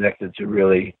wasn't connected to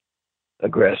really a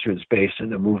grassroots base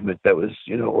and a movement that was,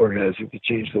 organizing to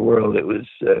change the world. It was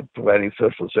providing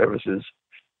social services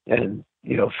and,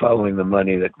 following the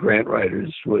money that grant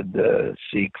writers would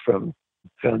seek from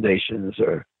foundations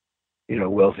or,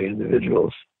 wealthy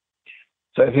individuals.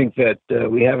 So I think that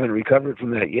we haven't recovered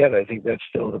from that yet. I think that's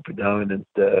still the predominant,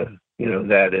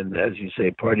 that, and as you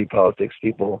say, party politics,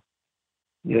 people,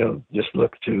 just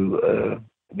look to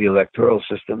the electoral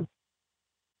system,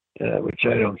 which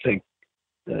I don't think,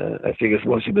 I think it's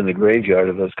mostly been the graveyard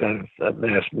of those kind of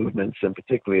mass movements, and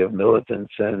particularly of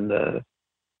militants and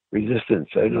resistance.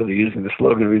 I know they're using the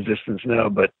slogan resistance now,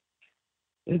 but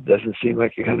it doesn't seem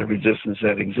like the kind of resistance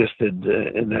that existed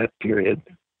in that period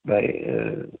by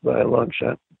a long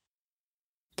shot.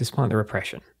 Despite the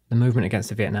repression, the movement against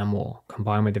the Vietnam War,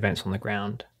 combined with events on the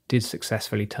ground, did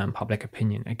successfully turn public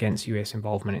opinion against US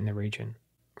involvement in the region.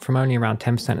 From only around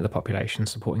 10% of the population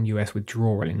supporting US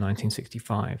withdrawal in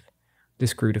 1965,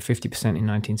 this grew to 50% in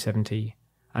 1970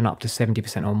 and up to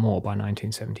 70% or more by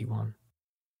 1971.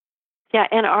 Yeah,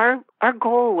 and our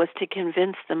goal was to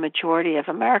convince the majority of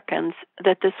Americans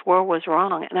that this war was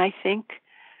wrong, and I think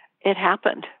it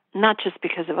happened, not just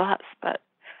because of us, but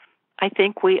I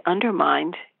think we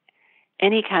undermined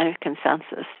any kind of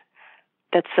consensus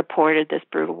that supported this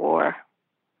brutal war.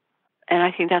 And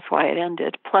I think that's why it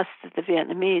ended. Plus, that the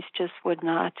Vietnamese just would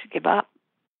not give up.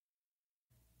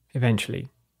 Eventually,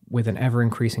 with an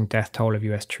ever-increasing death toll of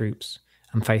US troops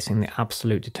and facing the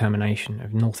absolute determination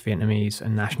of North Vietnamese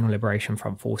and National Liberation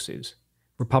Front forces,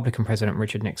 Republican President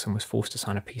Richard Nixon was forced to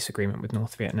sign a peace agreement with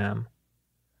North Vietnam.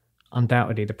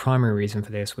 Undoubtedly, the primary reason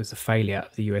for this was the failure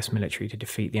of the US military to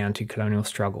defeat the anti-colonial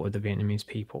struggle of the Vietnamese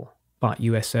people, but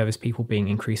US service people being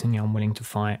increasingly unwilling to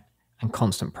fight and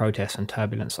constant protests and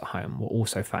turbulence at home were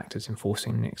also factors in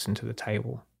forcing Nixon to the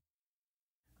table.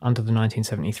 Under the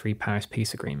 1973 Paris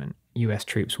Peace Agreement, US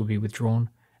troops would be withdrawn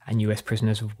and US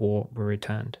prisoners of war were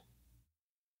returned.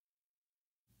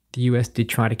 The US did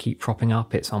try to keep propping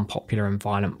up its unpopular and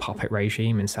violent puppet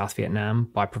regime in South Vietnam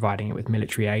by providing it with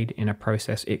military aid in a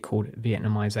process it called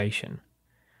Vietnamization.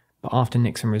 But after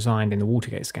Nixon resigned in the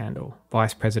Watergate scandal,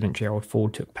 Vice President Gerald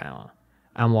Ford took power,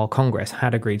 and while Congress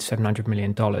had agreed $700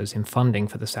 million in funding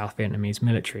for the South Vietnamese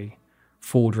military,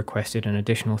 Ford requested an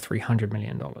additional $300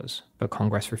 million, but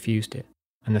Congress refused it,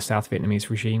 and the South Vietnamese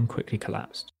regime quickly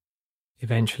collapsed.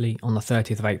 Eventually, on the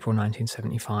 30th of April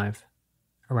 1975,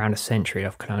 around a century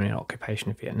of colonial occupation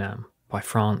of Vietnam, by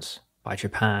France, by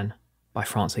Japan, by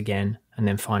France again, and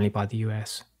then finally by the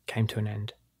US, came to an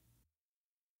end.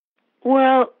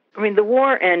 Well, I mean, the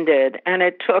war ended, and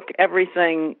it took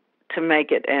everything to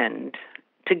make it end,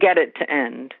 to get it to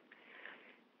end.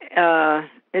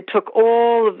 It took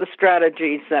all of the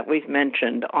strategies that we've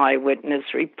mentioned: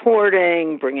 eyewitness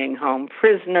reporting, bringing home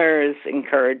prisoners,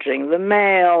 encouraging the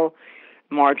mail,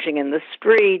 marching in the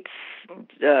streets,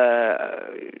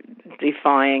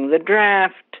 defying the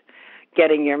draft,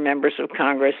 getting your members of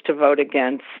Congress to vote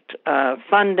against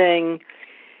funding.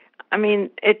 I mean,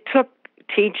 it took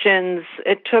teach-ins,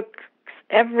 it took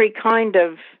every kind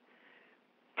of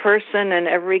person and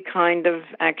every kind of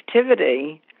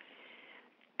activity.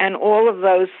 And all of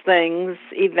those things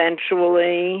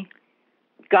eventually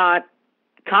got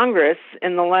Congress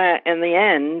in the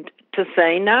end to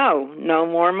say no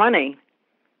more money.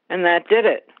 And that did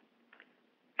it.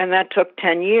 And that took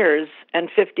 10 years and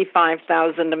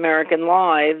 55,000 American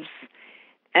lives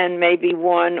and maybe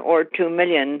 1 or 2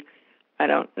 million, I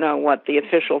don't know what the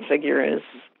official figure is,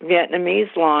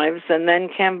 Vietnamese lives, and then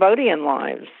Cambodian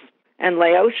lives and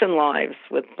Laotian lives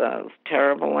with those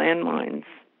terrible landmines.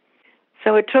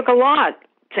 So it took a lot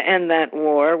to end that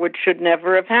war, which should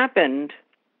never have happened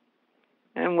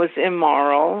and was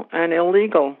immoral and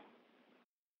illegal.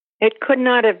 It could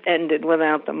not have ended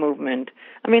without the movement.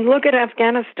 I mean, look at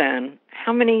Afghanistan.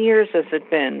 How many years has it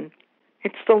been?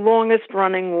 It's the longest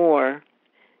running war.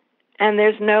 And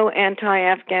there's no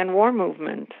anti-Afghan war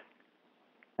movement.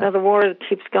 So the war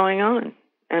keeps going on.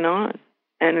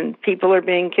 And people are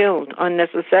being killed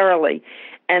unnecessarily.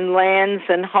 And lands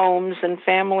and homes and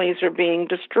families are being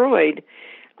destroyed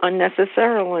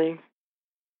unnecessarily.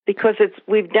 Because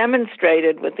we've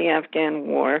demonstrated with the Afghan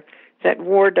war that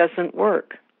war doesn't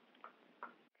work.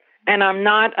 And I'm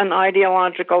not an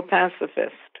ideological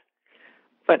pacifist,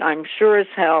 but I'm sure as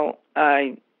hell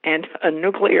a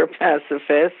nuclear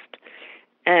pacifist,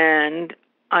 and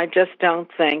I just don't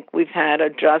think we've had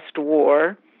a just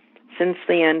war since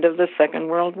the end of the Second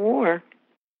World War.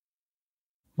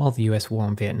 While the US war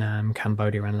on Vietnam,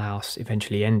 Cambodia and Laos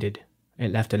eventually ended,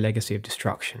 it left a legacy of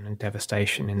destruction and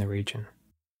devastation in the region.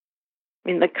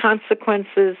 I mean, the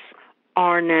consequences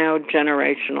are now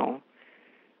generational.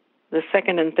 The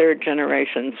second and third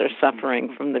generations are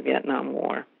suffering from the Vietnam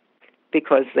War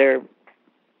because their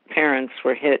parents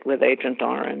were hit with Agent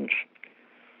Orange,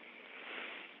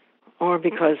 or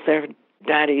because their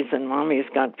daddies and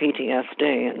mommies got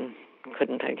PTSD and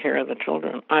couldn't take care of the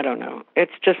children. I don't know.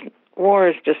 War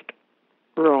is just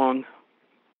wrong.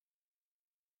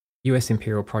 US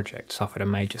imperial project suffered a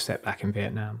major setback in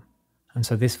Vietnam, and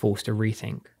so this forced a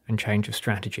rethink and change of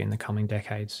strategy in the coming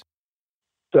decades.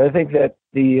 So I think that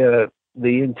the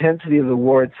intensity of the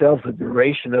war itself, the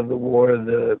duration of the war,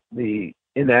 the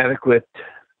inadequate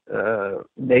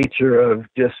nature of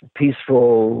just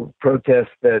peaceful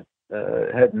protests that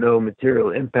had no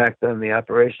material impact on the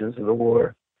operations of the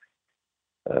war.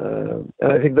 And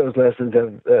I think those lessons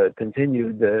have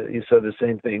continued. You saw the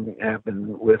same thing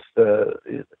happen with, there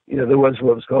was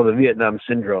what was called the Vietnam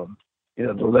Syndrome.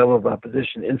 The level of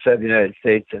opposition inside the United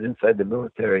States and inside the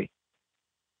military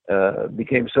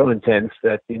became so intense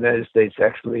that the United States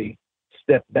actually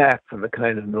stepped back from the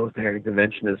kind of military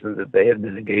interventionism that they had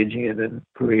been engaging in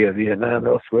Korea, Vietnam,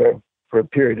 elsewhere for a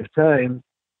period of time.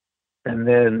 And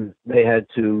then they had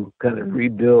to kind of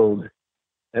rebuild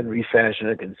and refashion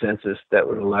a consensus that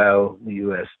would allow the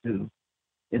U.S. to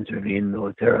intervene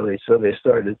militarily. So they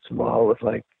started small with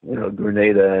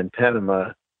Grenada and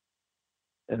Panama.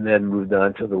 and then moved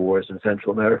on to the wars in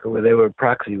Central America, where they were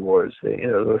proxy wars.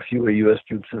 There were fewer U.S.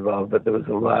 troops involved, but there was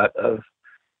a lot of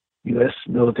U.S.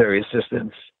 military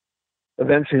assistance.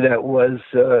 Eventually, that was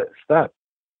stopped.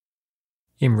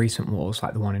 In recent wars,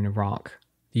 like the one in Iraq,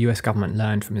 the US government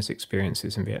learned from its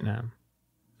experiences in Vietnam.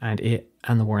 And it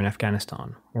and the war in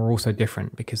Afghanistan were also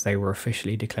different because they were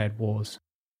officially declared wars.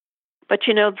 But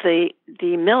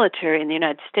the military in the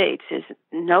United States is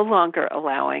no longer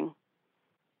allowing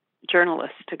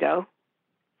journalists to go.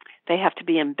 They have to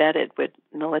be embedded with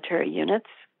military units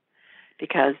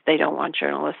because they don't want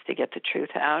journalists to get the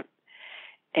truth out.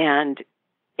 And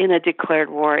in a declared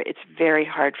war, it's very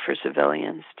hard for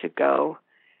civilians to go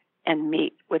and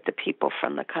meet with the people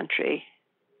from the country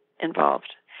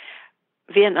involved.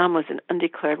 Vietnam was an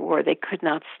undeclared war. They could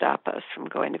not stop us from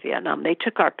going to Vietnam. They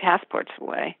took our passports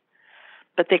away,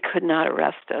 but they could not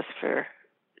arrest us for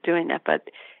doing that. But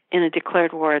in a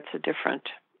declared war, it's a different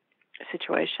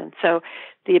situation. So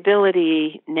the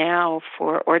ability now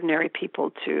for ordinary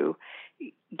people to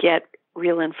get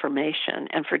real information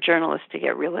and for journalists to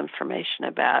get real information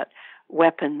about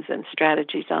weapons and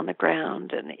strategies on the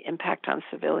ground and the impact on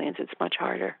civilians, it's much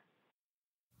harder.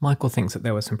 Michael thinks that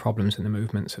there were some problems in the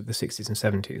movements of the 60s and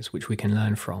 70s which we can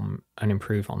learn from and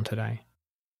improve on today.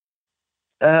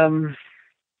 I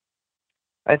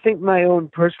think my own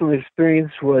personal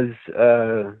experience was,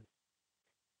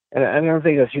 and I don't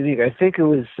think that's unique, I think it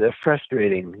was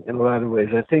frustrating in a lot of ways.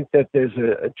 I think that there's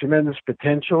a tremendous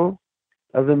potential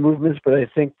of the movements, but I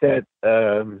think that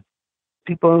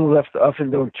people on the left often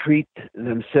don't treat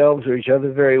themselves or each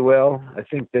other very well. I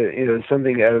think that,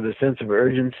 something out of the sense of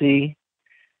urgency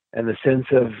and the sense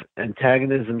of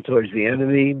antagonism towards the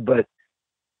enemy. But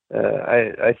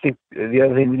I think the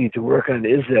other thing we need to work on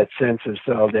is that sense of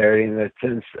solidarity and that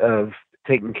sense of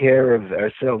taking care of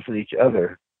ourselves and each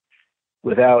other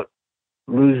without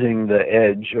losing the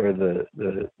edge or the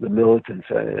militance.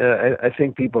 I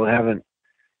think people haven't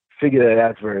figured that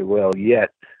out very well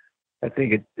yet. I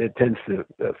think it tends to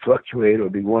fluctuate or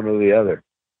be one or the other.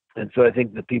 And so I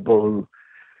think the people who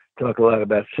talk a lot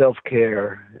about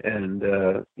self-care and,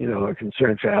 are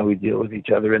concerned for how we deal with each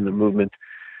other in the movement,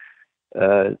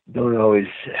 don't always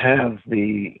have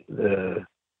the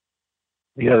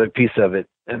other piece of it,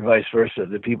 and vice versa.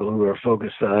 The people who are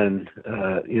focused on,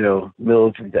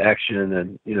 militant action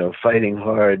and, fighting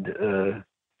hard,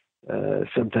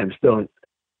 sometimes don't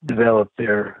develop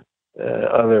their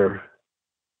other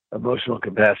emotional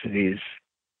capacities.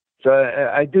 So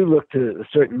I do look to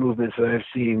certain movements that I've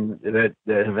seen that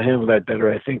have handled that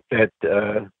better. I think that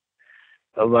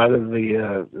a lot of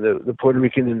the Puerto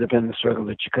Rican independence struggle,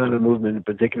 the Chicano movement in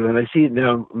particular, and I see it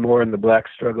now more in the black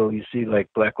struggle. You see,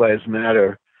 like Black Lives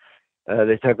Matter,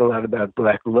 they talk a lot about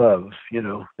black love,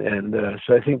 and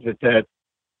so I think that's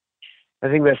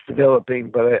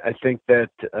developing. But I think that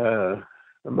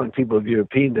among people of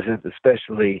European descent,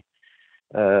 especially,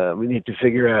 we need to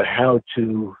figure out how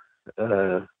to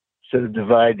sort of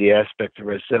divide the aspects of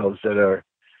ourselves that are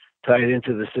tied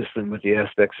into the system with the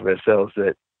aspects of ourselves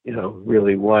that,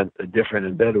 really want a different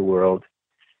and better world,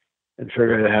 and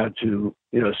figure out how to,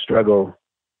 struggle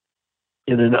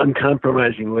in an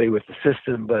uncompromising way with the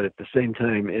system, but at the same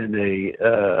time in a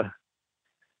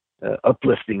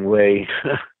uplifting way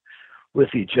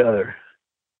with each other.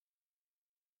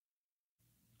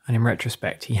 And in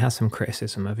retrospect, he has some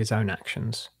criticism of his own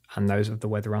actions and those of the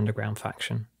Weather Underground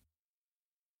faction.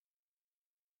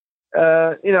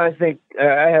 I think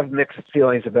I have mixed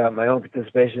feelings about my own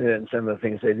participation in it and some of the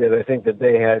things they did. I think that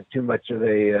they had too much of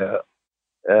a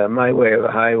my way or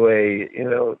the highway,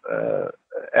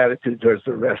 attitude towards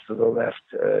the rest of the left,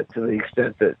 to the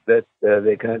extent that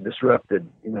they kind of disrupted,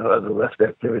 other left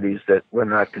activities that were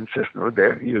not consistent with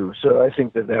their view. So I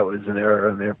think that was an error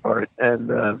on their part.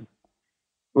 And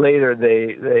later,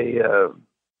 they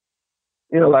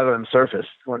a lot of them surfaced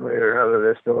one way or another.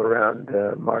 They're still around.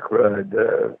 Mark Rudd,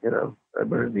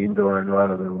 Bernardine Dohrn, a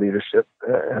lot of the leadership,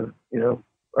 are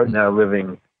now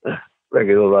living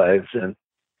regular lives. And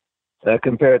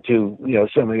compared to,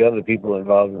 some of the other people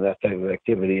involved in that type of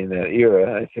activity in that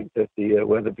era, I think that the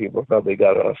weather people probably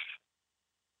got off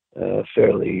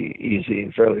fairly easy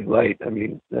and fairly light. I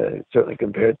mean, certainly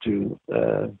compared to,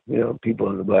 people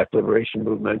in the Black Liberation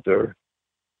Movement or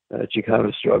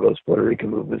Chicano struggles, Puerto Rican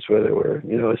movements, where there were,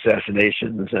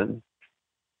 assassinations and,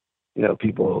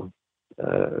 people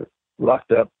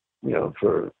locked up,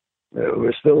 we're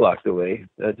still locked away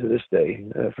to this day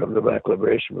from the Black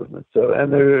Liberation Movement. So,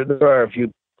 and there are a few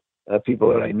people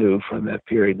that I knew from that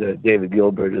period. David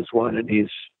Gilbert is one, and he's,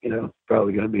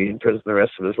 probably going to be in prison the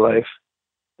rest of his life.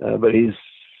 But he's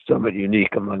somewhat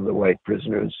unique among the white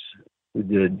prisoners who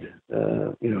did,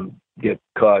 get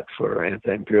caught for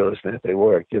anti-imperialist,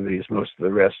 anti-war activities. Most of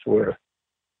the rest were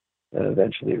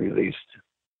eventually released.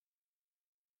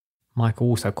 Michael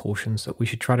also cautions that we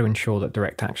should try to ensure that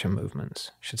direct action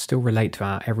movements should still relate to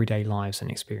our everyday lives and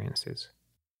experiences.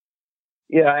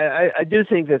 Yeah, I do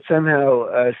think that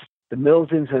somehow the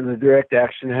militance and the direct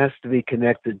action has to be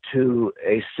connected to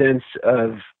a sense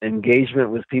of engagement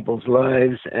with people's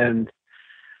lives and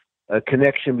a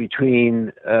connection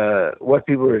between what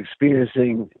people are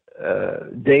experiencing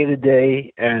day to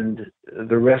day and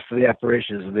the rest of the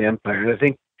operations of the empire. And I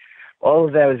think all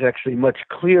of that is actually much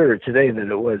clearer today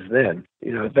than it was then.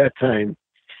 At that time,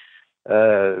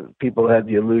 people had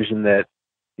the illusion that,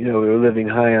 we were living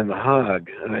high on the hog.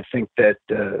 And I think that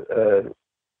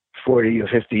 40 or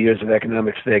 50 years of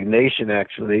economic stagnation,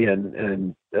 actually,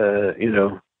 and 2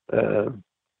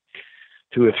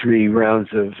 or 3 rounds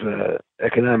of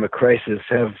economic crisis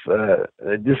have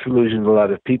disillusioned a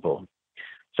lot of people.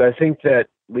 So I think that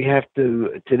we have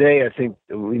to, today, I think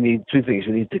we need 2 things.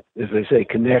 We need to, as I say,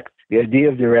 connect the idea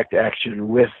of direct action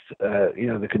with,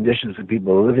 the conditions that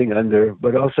people are living under,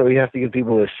 but also we have to give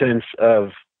people a sense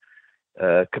of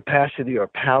capacity or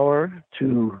power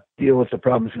to deal with the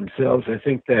problems themselves. I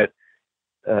think that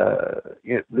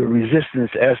the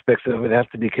resistance aspects of it have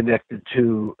to be connected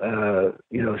to,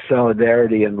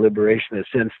 solidarity and liberation, in the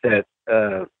sense that,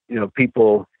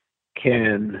 people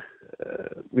can,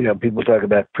 people talk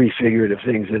about prefigurative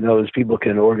things, and those people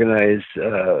can organize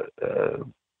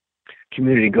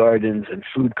community gardens and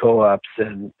food co-ops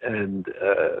and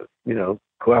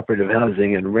cooperative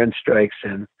housing and rent strikes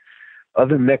and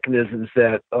other mechanisms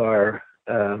that are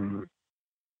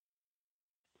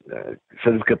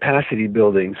sort of capacity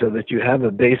building, so that you have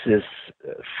a basis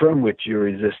from which you're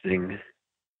resisting.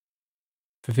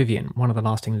 For Vivian, one of the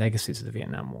lasting legacies of the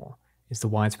Vietnam War is the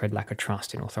widespread lack of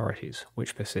trust in authorities,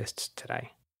 which persists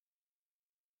today.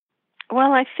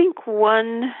 Well, I think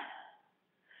one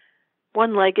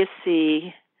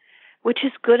legacy, which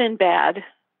is good and bad,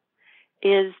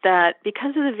 is that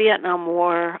because of the Vietnam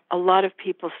War, a lot of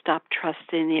people stopped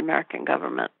trusting the American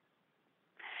government.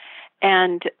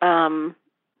 And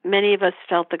many of us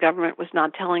felt the government was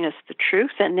not telling us the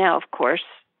truth. And now, of course,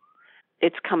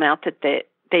 it's come out that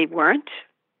they weren't,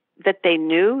 that they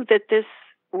knew that this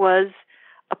was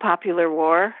a popular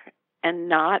war and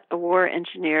not a war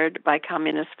engineered by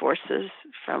communist forces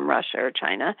from Russia or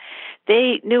China.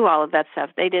 They knew all of that stuff.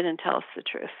 They didn't tell us the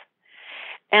truth.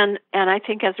 And I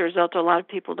think as a result, a lot of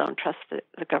people don't trust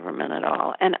the government at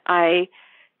all. And I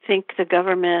think the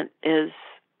government is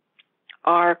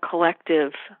our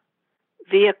collective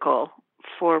vehicle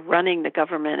for running the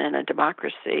government in a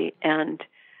democracy. And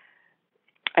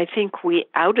I think we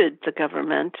outed the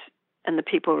government and the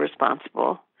people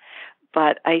responsible.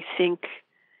 But I think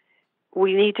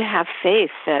we need to have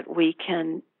faith that we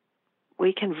can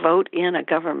vote in a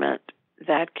government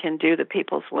that can do the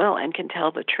people's will and can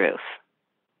tell the truth.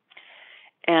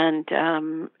 And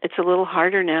it's a little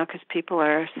harder now because people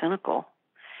are cynical.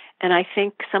 And I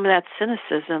think some of that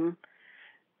cynicism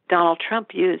Donald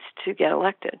Trump used to get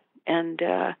elected, and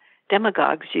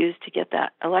demagogues used to get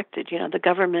that elected. The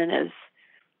government is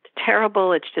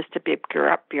terrible. It's just a big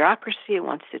bureaucracy. It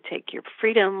wants to take your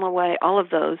freedom away. All of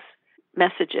those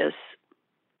messages,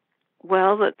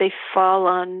 well, that they fall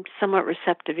on somewhat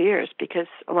receptive ears because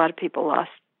a lot of people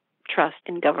lost trust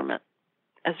in government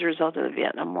as a result of the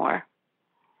Vietnam War.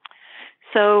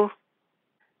 So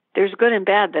there's good and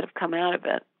bad that have come out of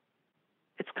it.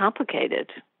 It's complicated.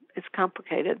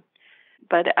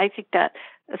 But I think that's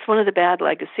one of the bad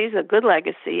legacies. A good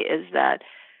legacy is that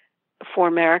for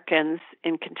Americans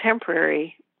in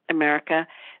contemporary America,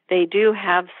 they do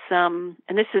have some,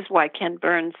 and this is why Ken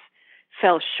Burns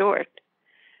fell short.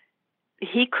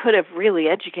 He could have really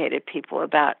educated people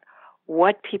about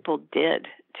what people did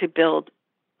to build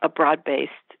a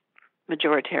broad-based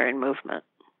majoritarian movement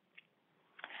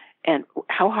and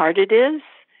how hard it is,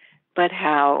 but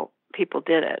how people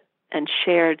did it and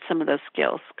shared some of those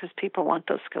skills, because people want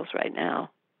those skills right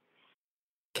now.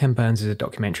 Ken Burns is a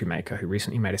documentary maker who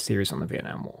recently made a series on the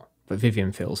Vietnam War, but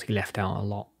Vivian feels he left out a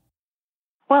lot.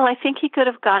 Well, I think he could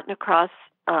have gotten across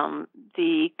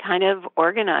the kind of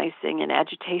organizing and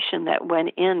agitation that went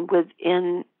in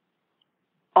within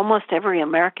almost every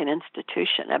American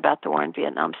institution about the war in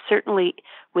Vietnam, certainly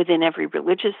within every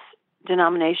religious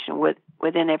denomination,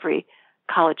 within every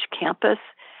college campus,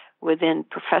 within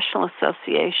professional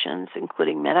associations,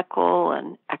 including medical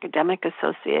and academic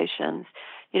associations.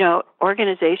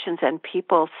 Organizations and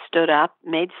people stood up,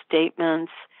 made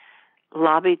statements,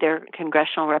 lobbied their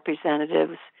congressional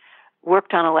representatives,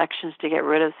 worked on elections to get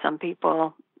rid of some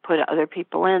people, put other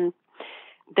people in,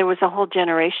 there was a whole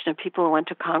generation of people who went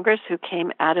to Congress who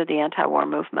came out of the anti-war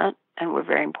movement and were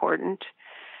very important.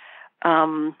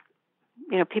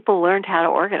 People learned how to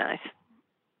organize.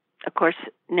 Of course,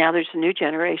 now there's a new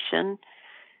generation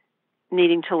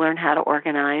needing to learn how to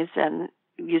organize and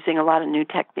using a lot of new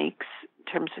techniques in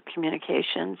terms of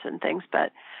communications and things.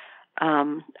 But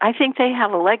I think they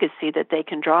have a legacy that they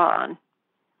can draw on.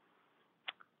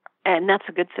 And that's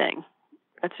a good thing.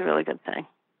 That's a really good thing.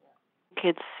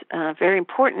 It's very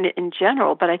important in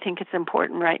general, but I think it's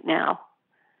important right now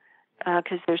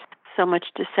because there's so much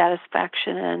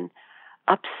dissatisfaction and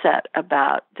upset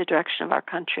about the direction of our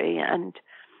country. And,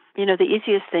 the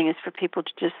easiest thing is for people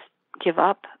to just give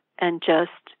up and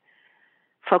just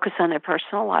focus on their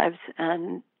personal lives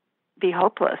and be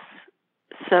hopeless.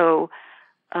 So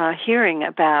hearing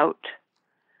about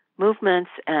movements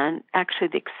and actually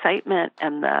the excitement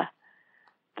and the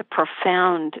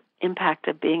profound impact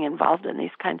of being involved in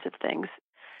these kinds of things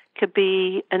could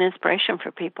be an inspiration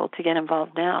for people to get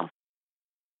involved now.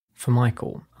 For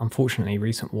Michael, unfortunately,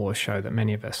 recent wars show that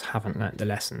many of us haven't learnt the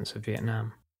lessons of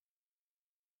Vietnam.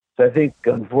 So I think,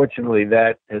 unfortunately,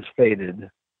 that has faded.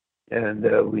 And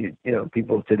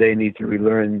people today need to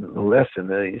relearn the lesson.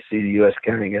 You see the U.S.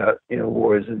 carrying out,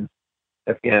 wars in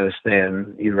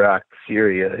Afghanistan, Iraq,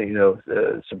 Syria,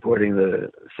 supporting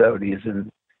the Saudis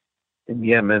in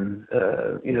Yemen,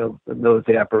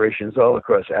 military operations all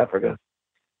across Africa.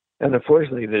 And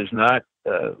unfortunately, there's not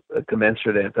a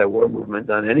commensurate anti-war movement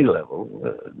on any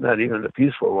level, not even a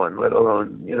peaceful one, let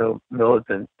alone,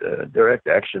 militant direct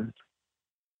action,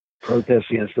 protest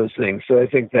against those things. So I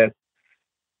think that,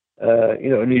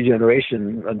 a new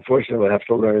generation, unfortunately, will have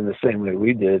to learn the same way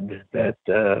we did, that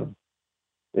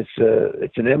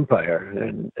it's an empire,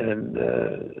 and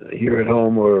here at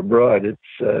home or abroad, it's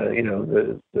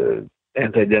the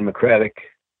anti-democratic,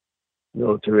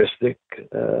 militaristic,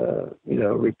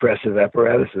 repressive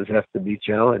apparatuses have to be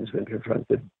challenged and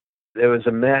confronted. There was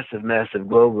a massive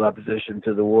global opposition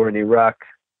to the war in Iraq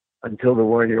until the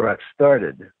war in Iraq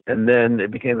started, and then it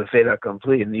became a fait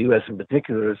accompli. In the U.S. in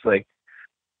particular, it's like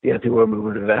the anti-war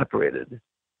movement evaporated.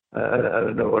 I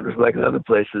don't know what it was like in other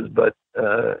places, but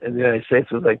in the United States,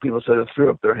 it was like people sort of threw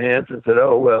up their hands and said,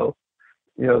 "Oh well,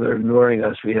 they're ignoring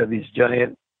us. We have these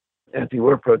giant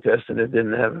anti-war protests, and it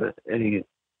didn't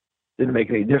make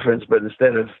any difference." But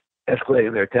instead of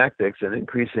escalating their tactics and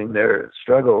increasing their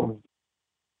struggle,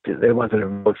 they wanted to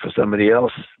vote for somebody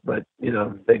else. But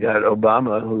they got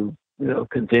Obama, who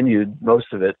continued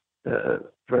most of it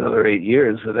for another 8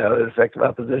 years without effective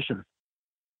opposition.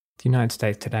 The United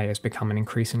States today has become an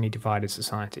increasingly divided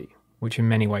society, which in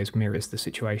many ways mirrors the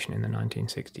situation in the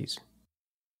 1960s.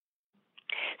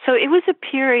 So it was a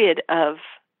period of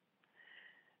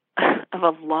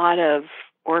a lot of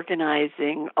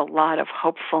organizing, a lot of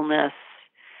hopefulness,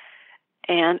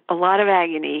 and a lot of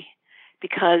agony,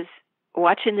 because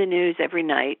watching the news every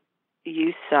night,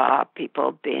 you saw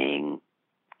people being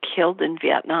killed in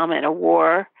Vietnam in a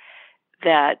war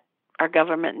that our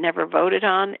government never voted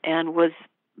on and was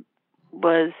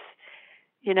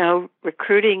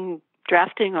recruiting,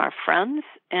 drafting our friends,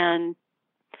 and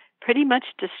pretty much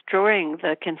destroying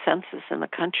the consensus in the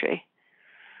country.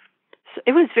 So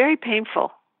it was very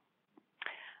painful,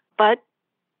 but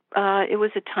it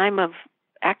was a time of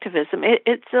activism.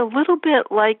 It's a little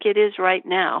bit like it is right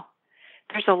now.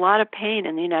 There's a lot of pain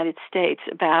in the United States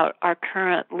about our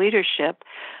current leadership,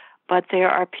 but there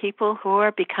are people who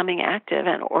are becoming active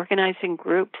and organizing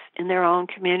groups in their own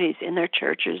communities, in their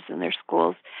churches, in their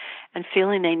schools, and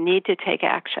feeling they need to take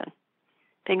action.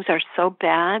 Things are so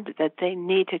bad that they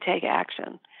need to take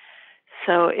action.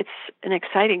 So it's an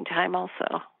exciting time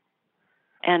also.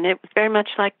 And it was very much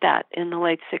like that in the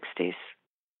late 60s.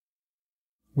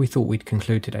 We thought we'd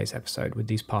conclude today's episode with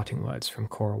these parting words from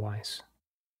Cora Weiss.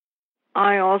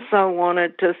 I also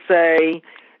wanted to say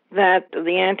that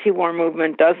the anti-war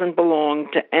movement doesn't belong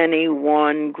to any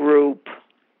one group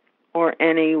or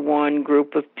any one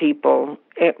group of people.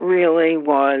 It really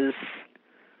was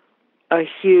a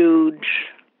huge,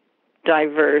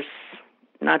 diverse,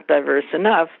 not diverse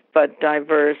enough, but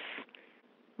diverse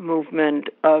movement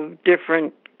of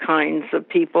different kinds of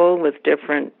people with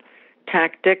different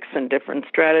tactics and different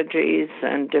strategies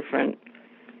and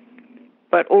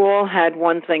but all had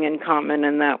one thing in common,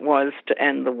 and that was to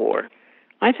end the war.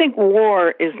 I think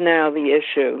war is now the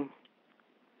issue,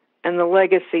 and the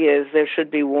legacy is there should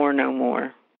be war no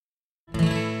more.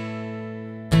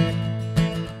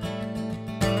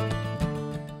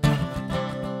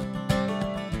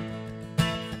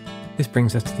 This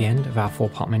brings us to the end of our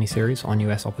 4-part miniseries on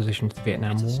US opposition to the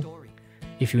Vietnam War.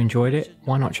 If you enjoyed it,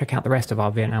 why not check out the rest of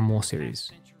our Vietnam War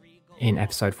series? In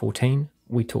episode 14,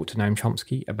 we talked to Noam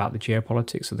Chomsky about the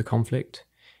geopolitics of the conflict.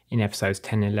 In episodes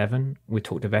 10 and 11, we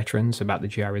talked to veterans about the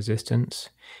GI resistance.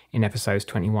 In episodes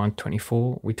 21 to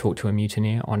 24, we talked to a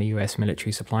mutineer on a US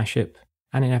military supply ship.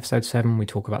 And in episode 7, we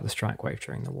talk about the strike wave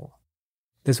during the war.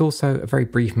 There's also a very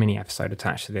brief mini-episode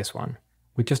attached to this one,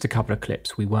 with just a couple of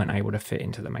clips we weren't able to fit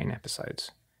into the main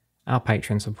episodes. Our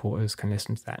Patreon supporters can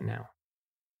listen to that now.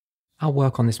 Our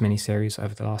work on this mini-series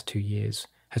over the last 2 years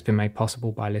has been made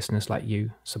possible by listeners like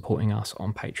you supporting us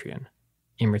on Patreon.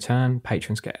 In return,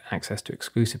 patrons get access to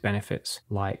exclusive benefits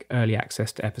like early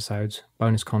access to episodes,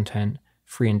 bonus content,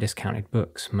 free and discounted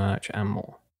books, merch, and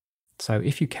more. So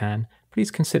if you can,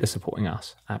 please consider supporting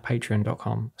us at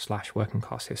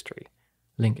patreon.com/workingclasshistory.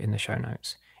 Link in the show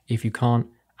notes. If you can't,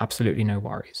 absolutely no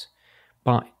worries.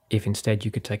 But if instead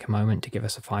you could take a moment to give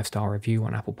us a 5-star review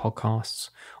on Apple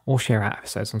Podcasts or share our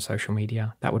episodes on social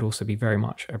media, that would also be very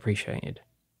much appreciated.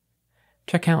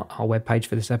 Check out our webpage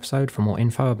for this episode for more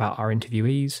info about our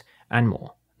interviewees and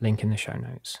more. Link in the show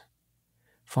notes.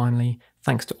 Finally,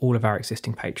 thanks to all of our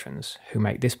existing patrons who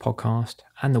make this podcast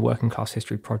and the Working Class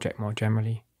History Project more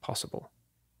generally possible.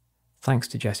 Thanks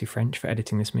to Jesse French for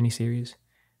editing this miniseries,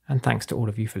 and thanks to all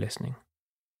of you for listening.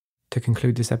 To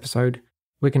conclude this episode,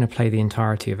 we're going to play the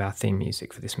entirety of our theme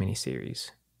music for this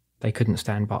miniseries, They Couldn't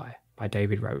Stand By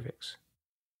David Rovics.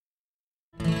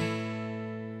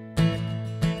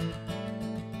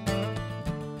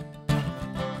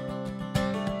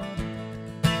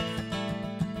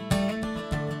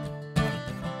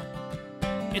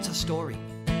 It's a story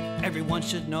everyone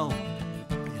should know.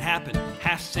 It happened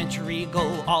half-century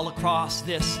ago all across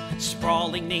this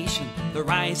sprawling nation. The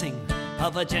rising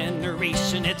of a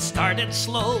generation. It started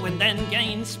slow and then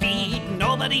gained speed.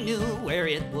 Nobody knew where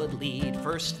it would lead.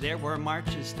 First there were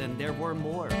marches, then there were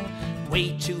more.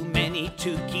 Way too many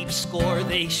to keep score.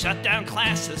 They shut down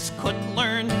classes, couldn't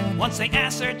learn. Once they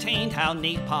ascertained how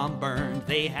napalm burned,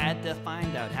 they had to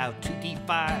find out how to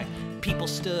defy. People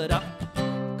stood up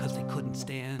because they couldn't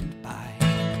stand by.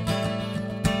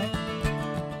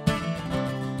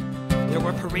 There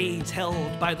were parades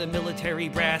held by the military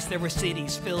brass. There were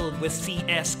cities filled with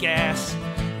CS gas.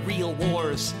 Real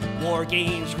wars, war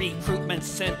games, recruitment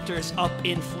centers up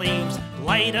in flames.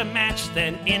 Light a match,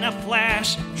 then in a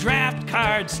flash, draft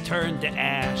cards turned to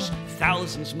ash.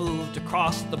 Thousands moved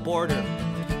across the border,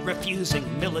 refusing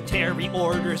military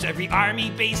orders. Every army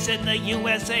base in the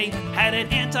USA had an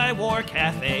anti-war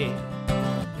cafe.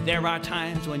 There are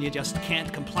times when you just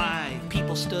can't comply.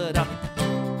 People stood up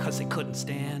because they couldn't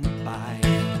stand by.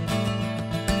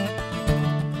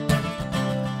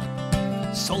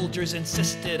 Soldiers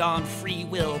insisted on free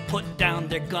will, put down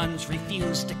their guns,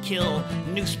 refused to kill.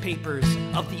 Newspapers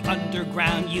of the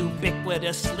underground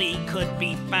ubiquitously could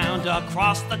be found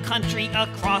across the country,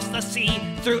 across the sea,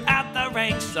 throughout the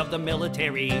ranks of the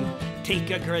military.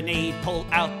 Take a grenade, pull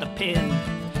out the pin.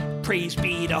 Praise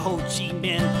be to Ho Chi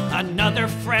Minh. Another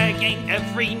fragging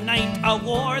every night, a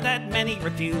war that many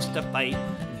refused to fight.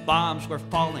 Bombs were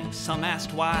falling, some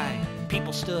asked why.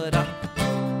 People stood up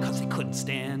because they couldn't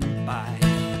stand by.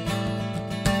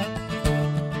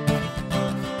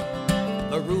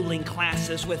 The ruling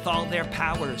classes with all their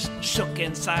powers shook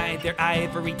inside their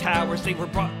ivory towers. They were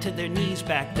brought to their knees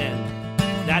back then.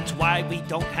 That's why we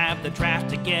don't have the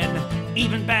draft again.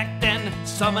 Even back then,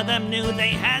 some of them knew they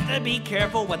had to be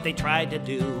careful what they tried to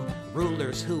do.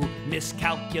 Rulers who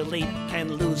miscalculate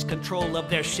can lose control of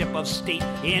their ship of state.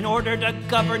 In order to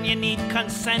govern, you need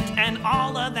consent, and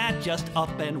all of that just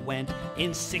up and went.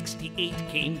 In 68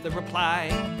 came the reply.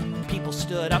 People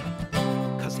stood up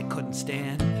because they couldn't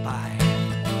stand by.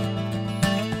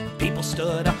 People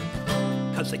stood up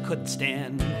because they couldn't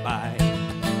stand by.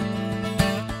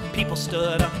 People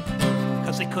stood up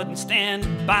because they couldn't stand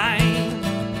by.